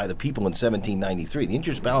balancing by the people in 1793. The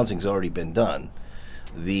interest balancing's already been done.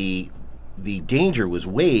 The danger was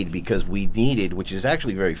weighed because we needed, which is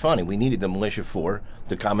actually very funny, we needed the militia for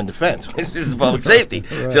the common defense. This is public safety.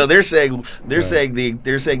 Right. So they're saying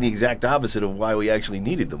the exact opposite of why we actually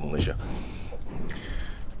needed the militia.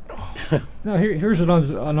 Now here's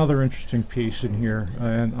another interesting piece in here,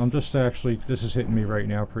 and I'm just this is hitting me right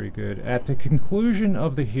now pretty good. At the conclusion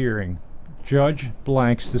of the hearing, Judge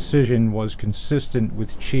Blank's decision was consistent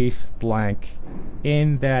with Chief Blank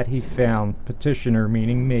in that he found petitioner,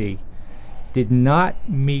 meaning me, did not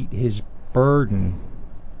meet his burden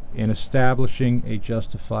in establishing a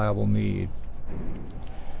justifiable need.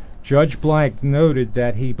 Judge Blank noted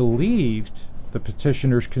that he believed the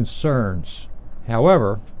petitioner's concerns.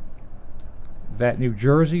 However, that New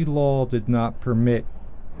Jersey law did not permit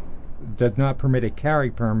a carry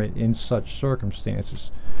permit in such circumstances.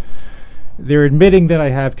 They're admitting that I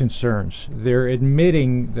have concerns. They're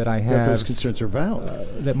admitting that I have... That those concerns are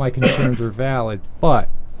valid. That my concerns are valid, but...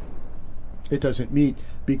 It doesn't meet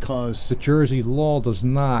because... The Jersey law does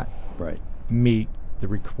not meet the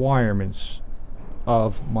requirements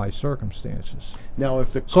of my circumstances. Now,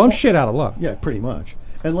 if the... So I'm shit out of luck. Yeah, pretty much.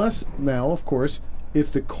 Unless, now, of course,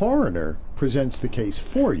 if the coroner presents the case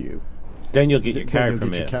for you... Then you'll get your carry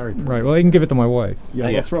permit. Right, well, I can give it to my wife. Yeah,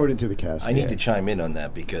 we'll throw it into the casket. I need to chime in on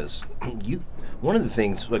that because one of the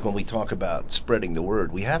things, like when we talk about spreading the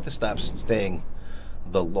word, we have to stop saying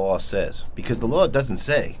the law says. Because the law doesn't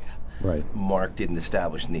say Mark didn't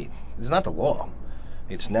establish need. It's not the law.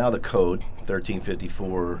 It's now the code,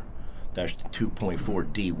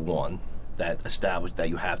 1354-2.4D1, that established that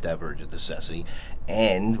you have to have urgent necessity.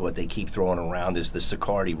 And what they keep throwing around is the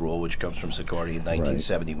Sicardi rule, which comes from Sicardi in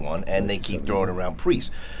 1971, and they keep throwing around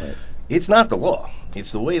Priest. Right. It's not the law.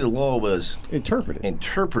 It's the way the law was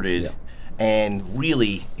interpreted, and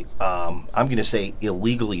really, I'm going to say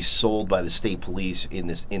illegally sold by the state police in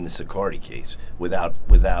the Sicardi case without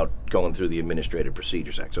going through the Administrative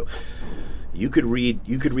Procedures Act. So you could read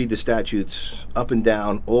the statutes up and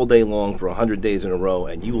down all day long for 100 days in a row,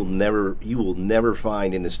 and you will never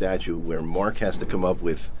find in the statute where Mark has to come up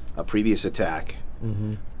with a previous attack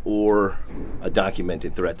or a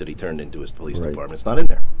documented threat that he turned into his police department. It's not in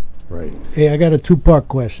there. Right. Hey, I got a two-part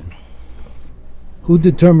question. Who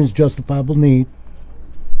determines justifiable need?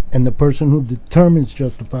 And the person who determines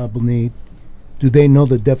justifiable need, do they know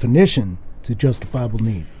the definition to justifiable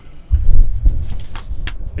need?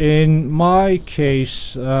 In my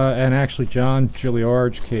case, and actually John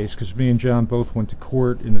Gilliard's case, because me and John both went to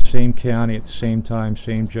court in the same county at the same time,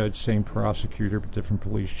 same judge, same prosecutor, but different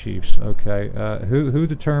police chiefs. Okay, who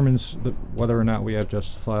determines whether or not we have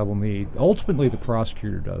justifiable need? Ultimately, the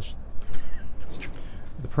prosecutor does.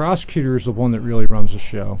 The prosecutor is the one that really runs the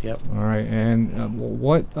show. Yep. All right, and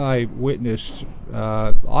what I witnessed,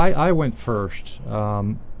 I went first,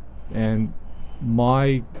 and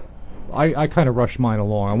I kind of rushed mine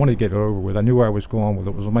along. I wanted to get it over with. I knew where I was going with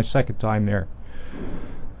it. It was my second time there.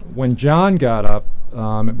 when John got up,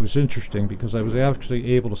 it was interesting because I was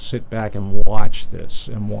actually able to sit back and watch this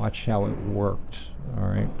and watch how it worked. All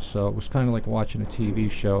right, so it was kind of like watching a TV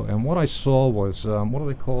show. And what I saw was, what do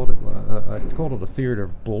they call it? I called it a theater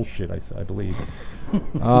of bullshit, I believe.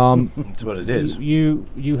 That's what it is.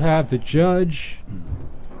 You have the judge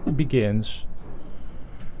begins,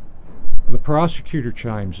 the prosecutor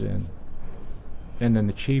chimes in, and then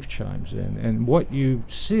the chief chimes in. And what you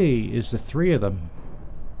see is the three of them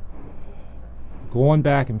going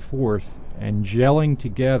back and forth and gelling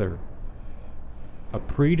together a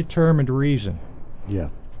predetermined reason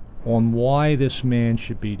on why this man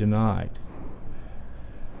should be denied.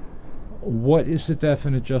 What is the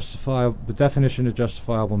definition of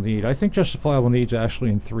justifiable need? I think justifiable need is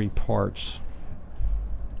actually in three parts.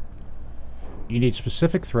 You need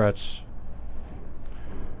specific threats,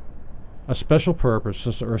 a special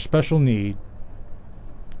purpose or a special need,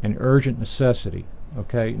 and urgent necessity.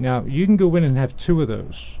 Okay, now you can go in and have two of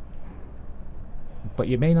those, but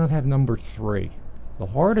you may not have number three. The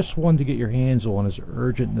hardest one to get your hands on is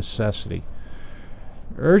urgent necessity.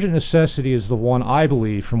 Urgent necessity is the one, I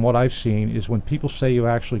believe, from what I've seen, is when people say you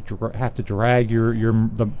actually have to drag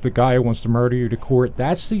the guy who wants to murder you to court.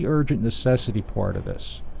 That's the urgent necessity part of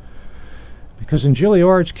this. Because in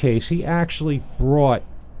Gilliard's case, he actually brought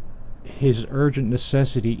his urgent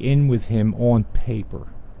necessity in with him on paper.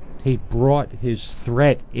 He brought his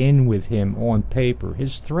threat in with him on paper.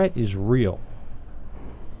 His threat is real.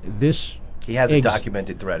 He has a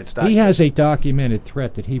documented threat. It's he has a documented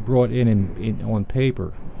threat that he brought in on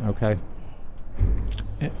paper. Okay.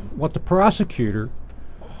 And what the prosecutor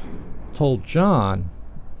told John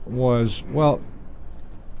was, well,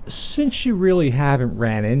 since you really haven't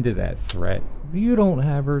ran into that threat, you don't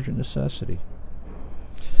have urgent necessity.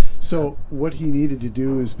 So what he needed to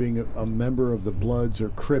do is being a member of the Bloods or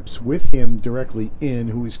Crips with him directly in,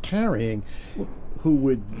 who was carrying, who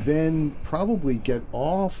would then probably get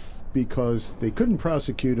off because they couldn't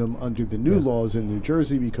prosecute him under the new laws in New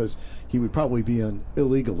Jersey because he would probably be an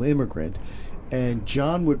illegal immigrant. And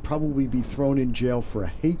John would probably be thrown in jail for a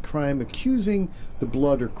hate crime, accusing the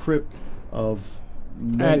Blood or Crip of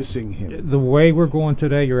menacing him. The way we're going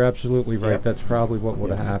today, you're absolutely right. Yep. That's probably what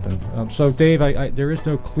would have happened. So, Dave, there is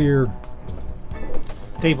no clear...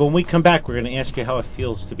 Dave, when we come back, we're going to ask you how it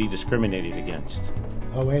feels to be discriminated against.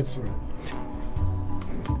 I'll answer it.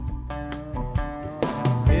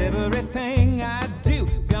 Everything I do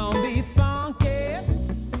gonna be funky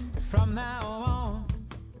from now on.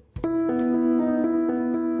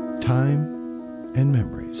 Time and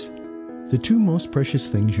memories. The two most precious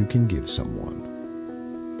things you can give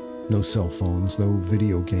someone. No cell phones, no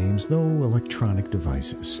video games, no electronic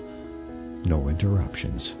devices. No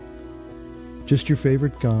interruptions. Just your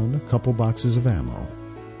favorite gun, a couple boxes of ammo,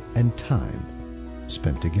 and time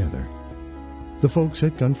spent together. The folks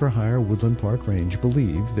at Gun for Hire Woodland Park Range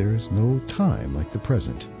believe there's no time like the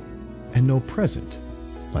present, and no present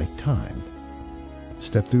like time.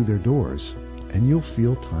 Step through their doors, and you'll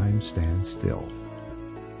feel time stand still.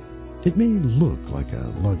 It may look like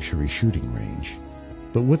a luxury shooting range,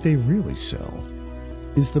 but what they really sell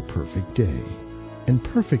is the perfect day, and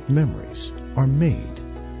perfect memories are made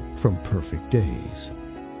from perfect days.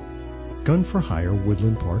 Gun for Hire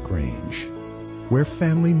Woodland Park Range, where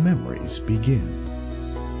family memories begin.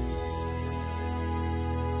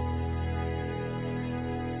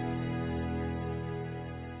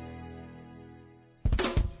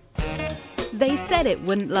 They said it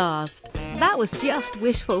wouldn't last. That was just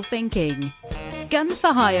wishful thinking. Gun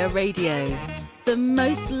for Hire Radio, the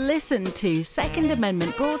most listened to Second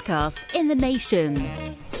Amendment broadcast in the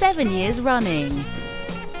nation. 7 years running.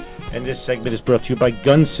 And this segment is brought to you by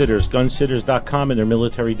Gunsitters, Gunsitters.com and their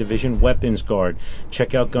military division, Weapons Guard.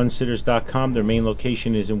 Check out Gunsitters.com. Their main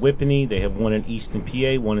location is in Whippany. They have one in Easton,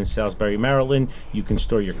 PA, one in Salisbury, Maryland. You can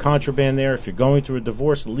store your contraband there. If you're going through a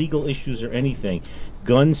divorce, legal issues, or anything,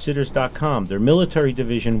 Gunsitters.com. Their military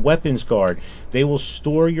division, Weapons Guard. They will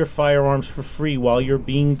store your firearms for free while you're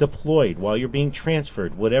being deployed, while you're being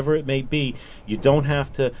transferred, whatever it may be. You don't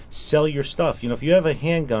have to sell your stuff. You know, if you have a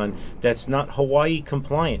handgun that's not Hawaii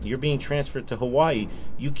compliant, you're being transferred to Hawaii,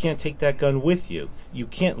 you can't take that gun with you. You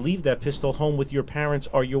can't leave that pistol home with your parents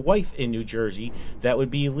or your wife in New Jersey. That would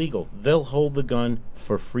be illegal. They'll hold the gun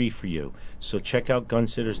for free for you. So check out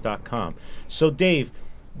Gunsitters.com. So, Dave,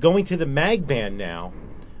 going to the mag ban now,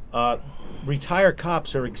 retired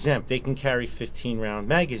cops are exempt. They can carry 15-round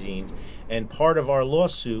magazines. And part of our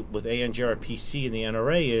lawsuit with ANJRPC and the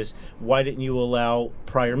NRA is, why didn't you allow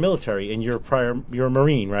prior military? And you're a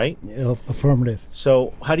Marine, right? Affirmative.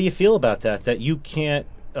 So how do you feel about that? That you can't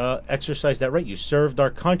exercised that right. You served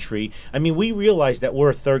our country. I mean, we realize that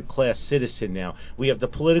we're a third-class citizen now. We have the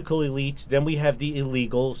political elites, then we have the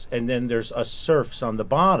illegals, and then there's us serfs on the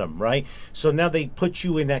bottom, right? So now they put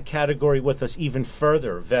you in that category with us even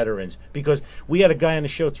further, veterans, because we had a guy on the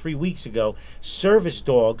show 3 weeks ago. Service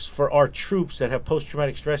dogs for our troops that have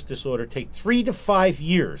post-traumatic stress disorder take 3 to 5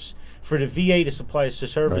 years for the VA to supply us a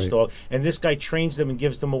service dog, and this guy trains them and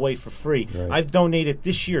gives them away for free. I've donated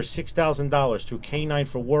this year $6,000 to Canine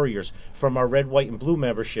for Warriors from our red, white, and blue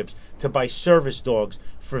memberships to buy service dogs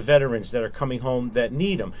for veterans that are coming home that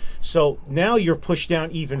need them. So now you're pushed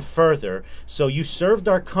down even further. So you served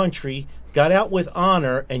our country, got out with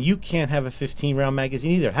honor, and you can't have a 15-round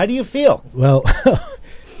magazine either. How do you feel? Well,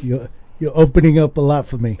 you're opening up a lot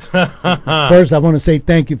for me. First, I want to say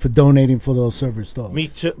thank you for donating for those service dogs. Me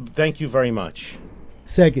too. Thank you very much.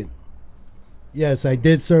 Second, yes, I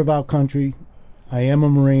did serve our country. I am a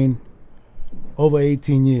Marine, over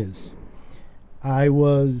 18 years. I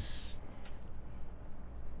was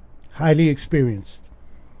highly experienced.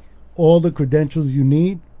 All the credentials you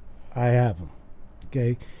need, I have them.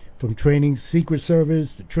 Okay, from training Secret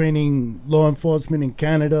Service to training law enforcement in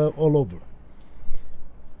Canada, all over.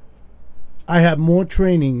 I have more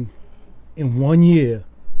training in 1 year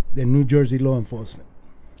than New Jersey law enforcement.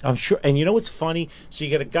 I'm sure. And you know what's funny? So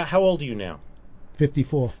you got a guy. How old are you now?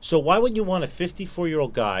 54. So why would you want a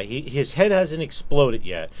 54-year-old guy? His head hasn't exploded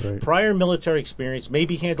yet. Right. Prior military experience,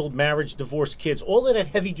 maybe handled marriage, divorce, kids. All of that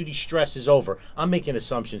heavy-duty stress is over. I'm making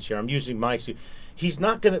assumptions here. I'm using my excuse. He's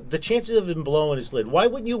not going to... The chances of him blowing his lid, why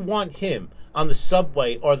wouldn't you want him on the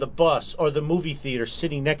subway or the bus or the movie theater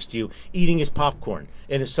sitting next to you eating his popcorn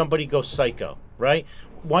and if somebody goes psycho, right?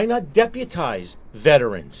 Why not deputize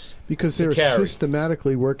veterans? Because they're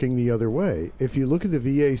systematically working the other way. If you look at the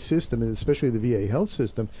VA system, and especially the VA health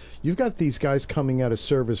system, you've got these guys coming out of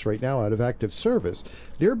service right now, out of active service.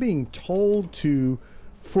 They're being told to,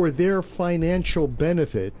 for their financial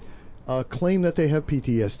benefit, claim that they have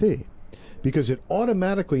PTSD. Because it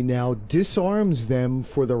automatically now disarms them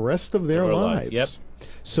for the rest of their lives. Yep.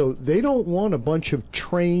 So they don't want a bunch of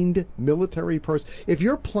trained military persons. If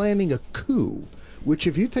you're planning a coup, which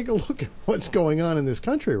if you take a look at what's going on in this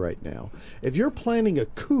country right now, if you're planning a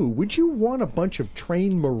coup, would you want a bunch of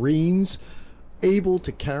trained Marines able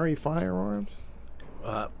to carry firearms?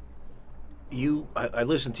 I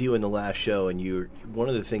listened to you in the last show, and one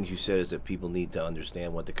of the things you said is that people need to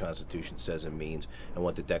understand what the Constitution says and means, and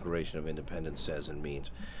what the Declaration of Independence says and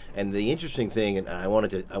means. And the interesting thing, and I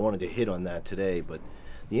wanted to hit on that today, but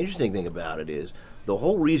the interesting thing about it is the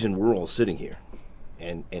whole reason we're all sitting here,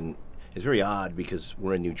 and it's very odd because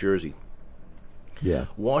we're in New Jersey. Yeah.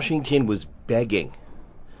 Washington was begging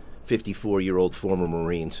 54-year-old former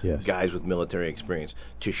Marines, yes, guys with military experience,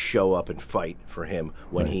 to show up and fight for him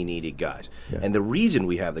when he needed guys. Yeah. And the reason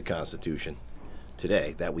we have the Constitution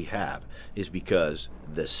today that we have is because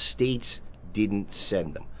the states didn't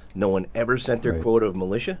send them. No one ever sent their quota of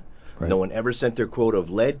militia. No one ever sent their quota of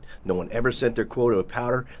lead. No one ever sent their quota of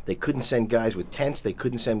powder. They couldn't send guys with tents. They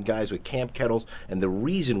couldn't send guys with camp kettles. And the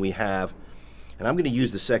reason we have... And I'm going to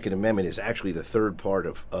use the Second Amendment as actually the third part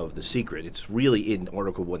of the secret. It's really in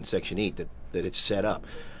Article 1, Section 8 that it's set up.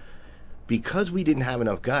 Because we didn't have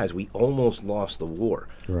enough guys, we almost lost the war.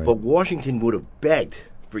 Right. But Washington would have begged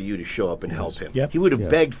for you to show up and help him. Yep. He would have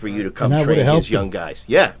begged for you to come train his young guys.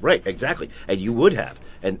 Yeah, right, exactly. And you would have.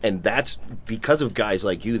 And that's because of guys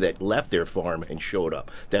like you that left their farm and showed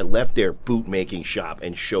up, that left their boot-making shop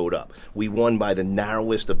and showed up. We won by the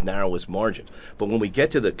narrowest of narrowest margins. But when we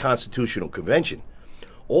get to the Constitutional Convention,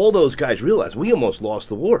 all those guys realize we almost lost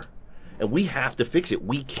the war. And we have to fix it.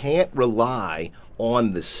 We can't rely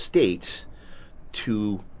on the states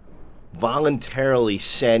to voluntarily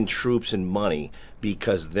send troops and money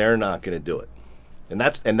because they're not going to do it.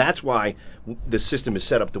 And that's why the system is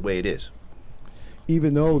set up the way it is.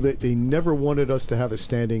 Even though they never wanted us to have a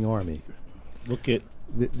standing army. Look at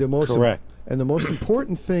the most correct. And the most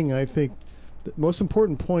important thing, I think, the most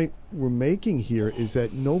important point we're making here is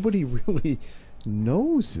that nobody really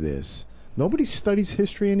knows this. Nobody studies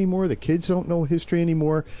history anymore. The kids don't know history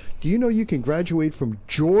anymore. Do you know you can graduate from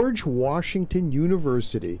George Washington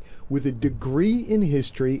University with a degree in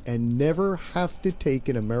history and never have to take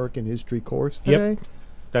an American history course today?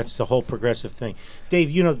 That's the whole progressive thing. Dave,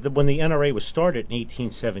 when the NRA was started in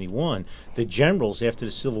 1871, the generals, after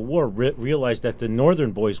the Civil War, realized that the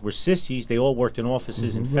northern boys were sissies. They all worked in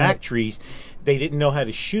offices and factories. They didn't know how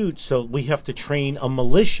to shoot, so we have to train a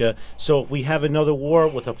militia. So if we have another war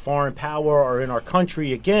with a foreign power or in our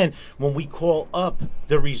country again, when we call up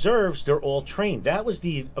the reserves, they're all trained. That was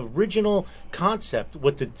the original concept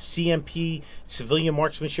with the CMP, Civilian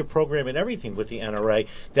Marksmanship Program, and everything with the NRA,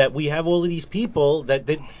 that we have all of these people that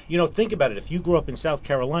think about it. If you grew up in South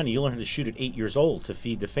Carolina, you learned how to shoot at 8 years old to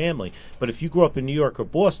feed the family. But if you grew up in New York or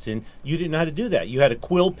Boston, you didn't know how to do that. You had a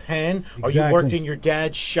quill pen, or you worked in your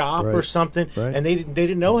dad's shop or something, and they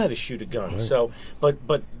didn't know how to shoot a gun. Right. So, but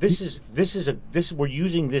we're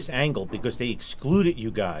using this angle because they excluded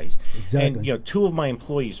you guys. Exactly. And two of my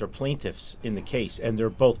employees are plaintiffs in the case, and they're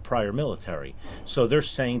both prior military. So they're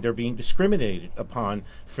saying they're being discriminated upon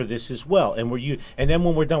for this as well. And then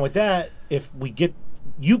when we're done with that, if we get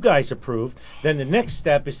you guys approved, then the next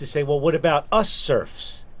step is to say, well, what about us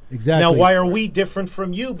serfs? Exactly. Now, why are we different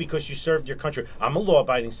from you? Because you served your country. I'm a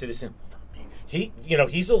law-abiding citizen.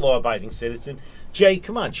 He's a law-abiding citizen. Jay,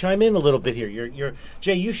 come on, chime in a little bit here.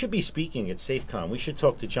 Jay, you should be speaking at SafeCon. We should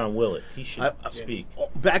talk to John Willett. He should speak.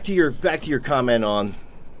 Back to your comment on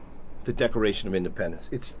the Declaration of Independence.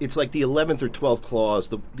 It's like the 11th or 12th clause,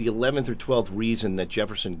 the 11th or 12th reason that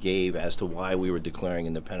Jefferson gave as to why we were declaring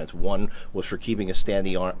independence. One was for keeping a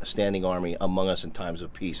standing army among us in times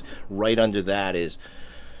of peace. Right under that is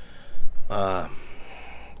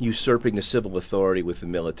usurping the civil authority with the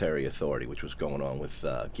military authority, which was going on with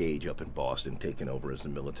Gage up in Boston, taking over as the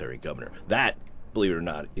military governor. That, believe it or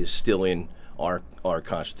not, is still in our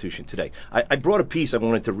Constitution today. I brought a piece I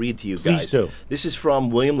wanted to read to you guys. Please do. This is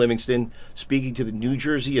from William Livingston speaking to the New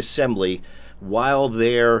Jersey Assembly while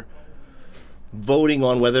they're voting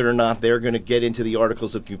on whether or not they're going to get into the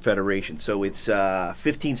Articles of Confederation. So it's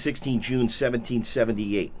 1516 June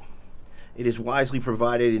 1778. It is wisely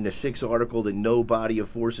provided in the 6th article that no body of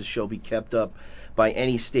forces shall be kept up by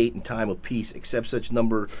any state in time of peace, except such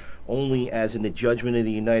number only as in the judgment of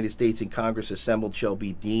the United States and Congress assembled shall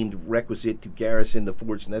be deemed requisite to garrison the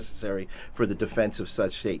forts necessary for the defense of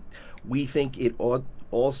such state. We think it ought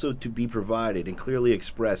also to be provided and clearly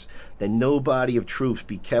expressed that no body of troops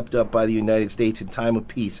be kept up by the United States in time of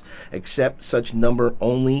peace, except such number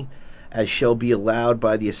only as shall be allowed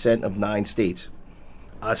by the assent of 9 states.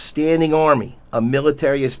 A standing army, a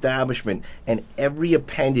military establishment, and every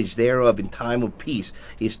appendage thereof in time of peace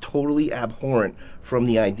is totally abhorrent from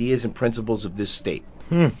the ideas and principles of this state.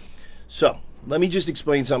 So, let me just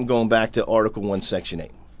explain something going back to Article 1, Section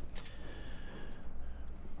 8.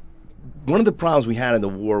 One of the problems we had in the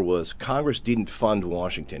war was Congress didn't fund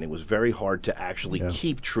Washington. It was very hard to actually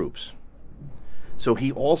keep troops. So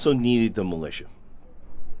he also needed the militia.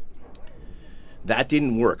 That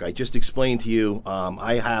didn't work. I just explained to you,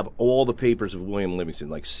 I have all the papers of William Livingston,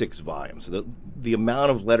 like 6 volumes. The amount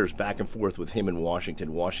of letters back and forth with him in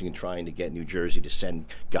Washington trying to get New Jersey to send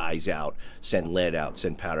guys out, send lead out,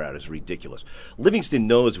 send powder out is ridiculous. Livingston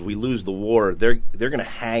knows if we lose the war, they're going to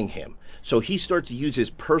hang him. So he starts to use his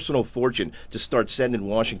personal fortune to start sending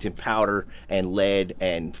Washington powder and lead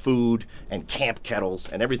and food and camp kettles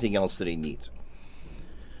and everything else that he needs.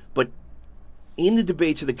 But in the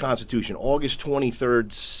debates of the Constitution, August 23rd,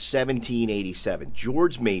 1787,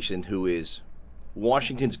 George Mason, who is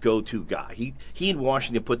Washington's go-to guy, he and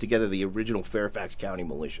Washington put together the original Fairfax County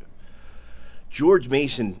militia. George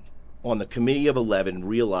Mason, on the Committee of 11,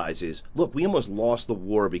 realizes, look, we almost lost the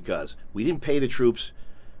war because we didn't pay the troops,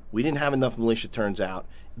 we didn't have enough militia, turns out.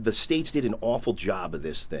 The states did an awful job of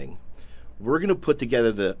this thing. We're going to put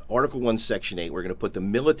together the Article 1, Section 8. We're going to put the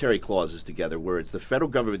military clauses together where it's the federal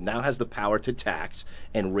government now has the power to tax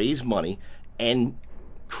and raise money and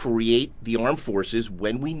create the armed forces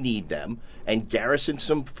when we need them and garrison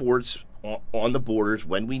some forts on the borders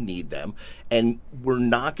when we need them. And we're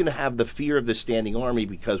not going to have the fear of the standing army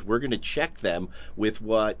because we're going to check them with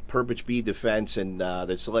what Purpose B defense and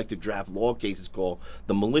the selective draft law cases call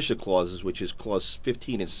the militia clauses, which is clause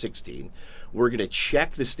 15 and 16. We're going to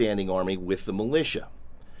check the standing army with the militia.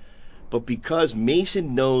 But because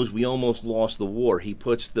Mason knows we almost lost the war, he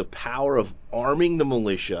puts the power of arming the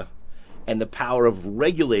militia and the power of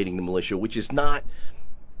regulating the militia, which is not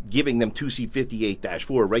giving them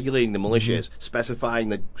 2C58-4, regulating the militia is specifying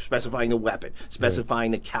the weapon, specifying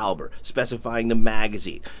the caliber, specifying the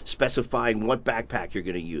magazine, specifying what backpack you're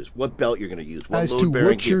going to use, what belt you're going to use, what load bearing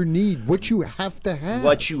what your need, what you have to have.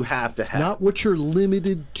 What you have to have. Not what you're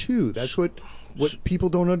limited to. That's what people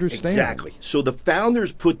don't understand. Exactly. So the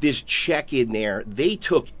founders put this check in there. They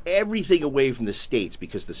took everything away from the states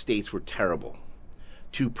because the states were terrible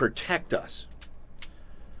to protect us.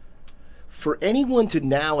 for anyone to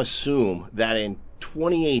now assume that in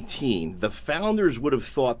 2018 the founders would have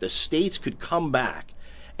thought the states could come back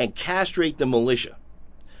and castrate the militia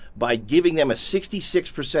by giving them a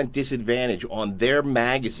 66% disadvantage on their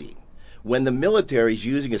magazine when the military is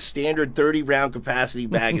using a standard 30-round capacity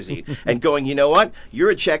magazine and going, you know what,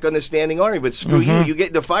 you're a check on the standing army, but screw you get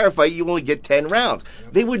in the firefight, you only get 10 rounds.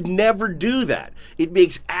 They would never do that. It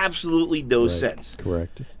makes absolutely no sense.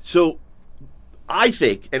 Correct. So I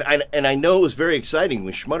think, and I know it was very exciting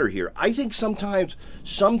with Schmutter here, I think sometimes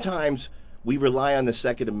we rely on the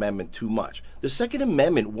Second Amendment too much. The Second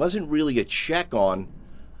Amendment wasn't really a check on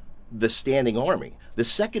the standing army. The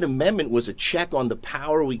Second Amendment was a check on the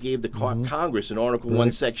power we gave the Congress in Article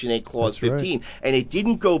 1, Section 8, Clause 15. And it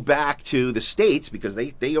didn't go back to the states because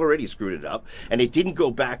they already screwed it up. And it didn't go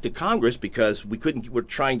back to Congress because we're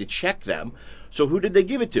trying to check them. So who did they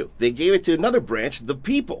give it to? They gave it to another branch, the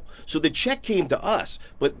people. So the check came to us.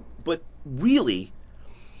 But really,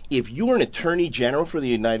 if you're an attorney general for the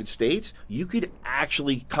United States, you could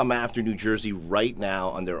actually come after New Jersey right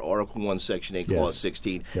now under Article 1, Section 8, Clause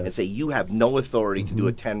 16, and say you have no authority to do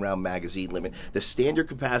a 10-round magazine limit. The standard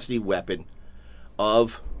capacity weapon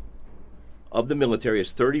of the military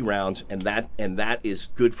is 30 rounds, and that is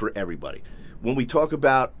good for everybody. When we talk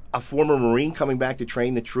about a former Marine coming back to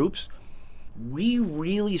train the troops, we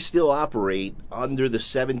really still operate under the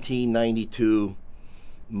 1792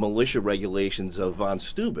 militia regulations of von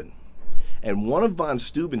Steuben. And one of von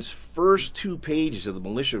Steuben's first 2 pages of the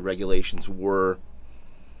militia regulations were,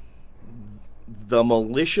 the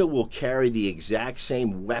militia will carry the exact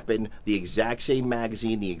same weapon, the exact same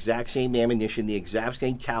magazine, the exact same ammunition, the exact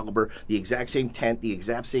same caliber, the exact same tent, the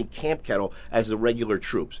exact same camp kettle as the regular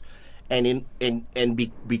troops.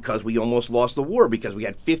 Because we almost lost the war, because we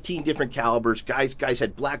had 15 different calibers, guys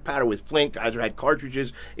had black powder with flint, guys had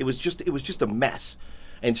cartridges. It was just a mess.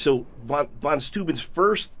 And so von Steuben's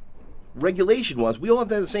first regulation was, we all have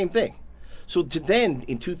to have the same thing. So to then,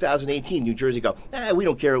 in 2018, New Jersey go, we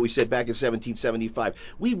don't care what we said back in 1775.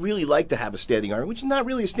 We really like to have a standing army, which is not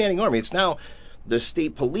really a standing army. It's now the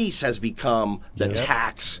state police has become the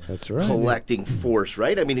tax collecting force,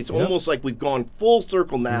 right? I mean, it's almost like we've gone full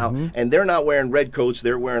circle now, and they're not wearing red coats,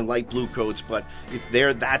 they're wearing light blue coats, but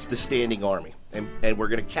that's the standing army. And we're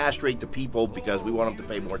going to castrate the people because we want them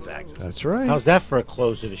to pay more taxes. That's right. How's that for a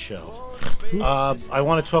close of the show? I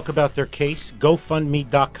want to talk about their case.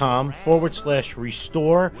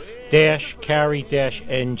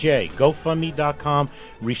 GoFundMe.com/restore-carry-NJ. GoFundMe.com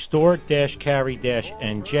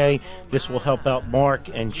restore-carry-NJ. This will help out Mark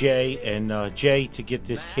and Jay to get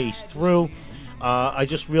this case through. I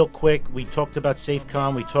just real quick, we talked about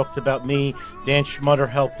SafeCom, we talked about me. Dan Schmutter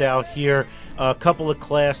helped out here. A couple of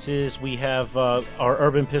classes. We have our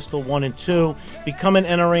Urban Pistol 1 and 2. Become an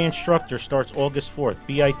NRA instructor starts August 4th.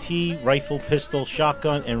 BIT, rifle, pistol,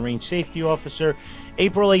 shotgun, and range safety officer.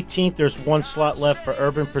 April 18th, there's 1 slot left for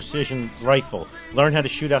Urban Precision Rifle. Learn how to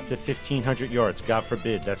shoot out to 1,500 yards. God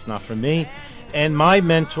forbid, that's not for me. And my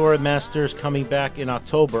mentor and master is coming back in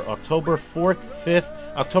October 4th, 5th,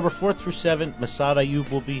 October 4th through 7th. Masad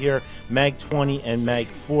Ayub will be here, Mag 20 and Mag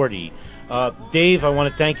 40. Dave, I want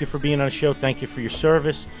to thank you for being on the show. Thank you for your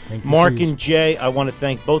service. Mark and Jay, I want to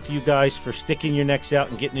thank both of you guys for sticking your necks out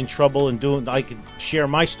and getting in trouble and doing. I could share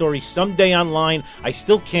my story someday online. I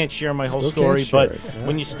still can't share my whole story, but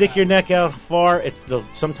when you stick your neck out far,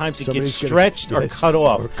 sometimes it gets stretched or cut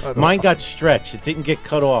off. Mine got stretched. It didn't get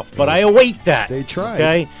cut off, but I await that. They tried.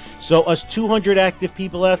 Okay? So us 200 active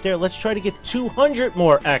people out there, let's try to get 200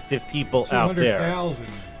 more active people out there. 200,000.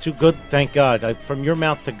 Too good, thank God. From your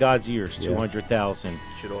mouth to God's ears, 200,000.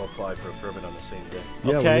 Should all apply for a permit on the same day.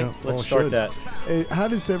 Okay, let's start that. How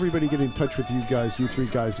does everybody get in touch with you guys, you 3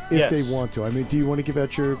 guys, if they want to? I mean, do you want to give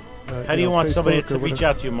out your How do you want Facebook somebody to reach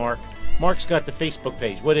out to you, Mark? Mark's got the Facebook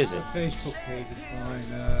page. What is it? The Facebook page is fine.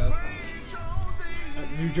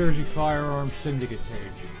 New Jersey Firearms Syndicate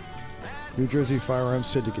page. New Jersey Firearms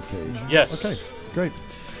Syndicate page. Yes. Okay, great.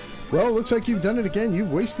 Well, it looks like you've done it again.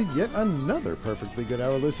 You've wasted yet another perfectly good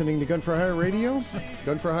hour listening to Gun for Hire Radio.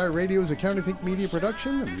 Gun for Hire Radio is a Counterthink Media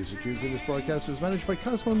production. The music used in this broadcast was managed by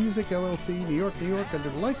Cosmo Music, LLC, New York, New York, under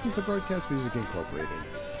the license of Broadcast Music Incorporated.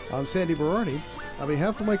 I'm Sandy Berardi. On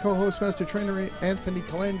behalf of my co-host, Master Trainer Anthony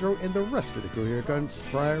Calandro, and the rest of the crew here at Gun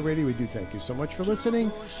for Hire Radio, we do thank you so much for listening.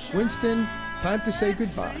 Winston, time to say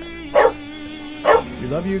goodbye. We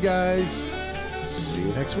love you guys. See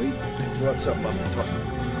you next week. What's up,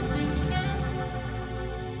 Buster?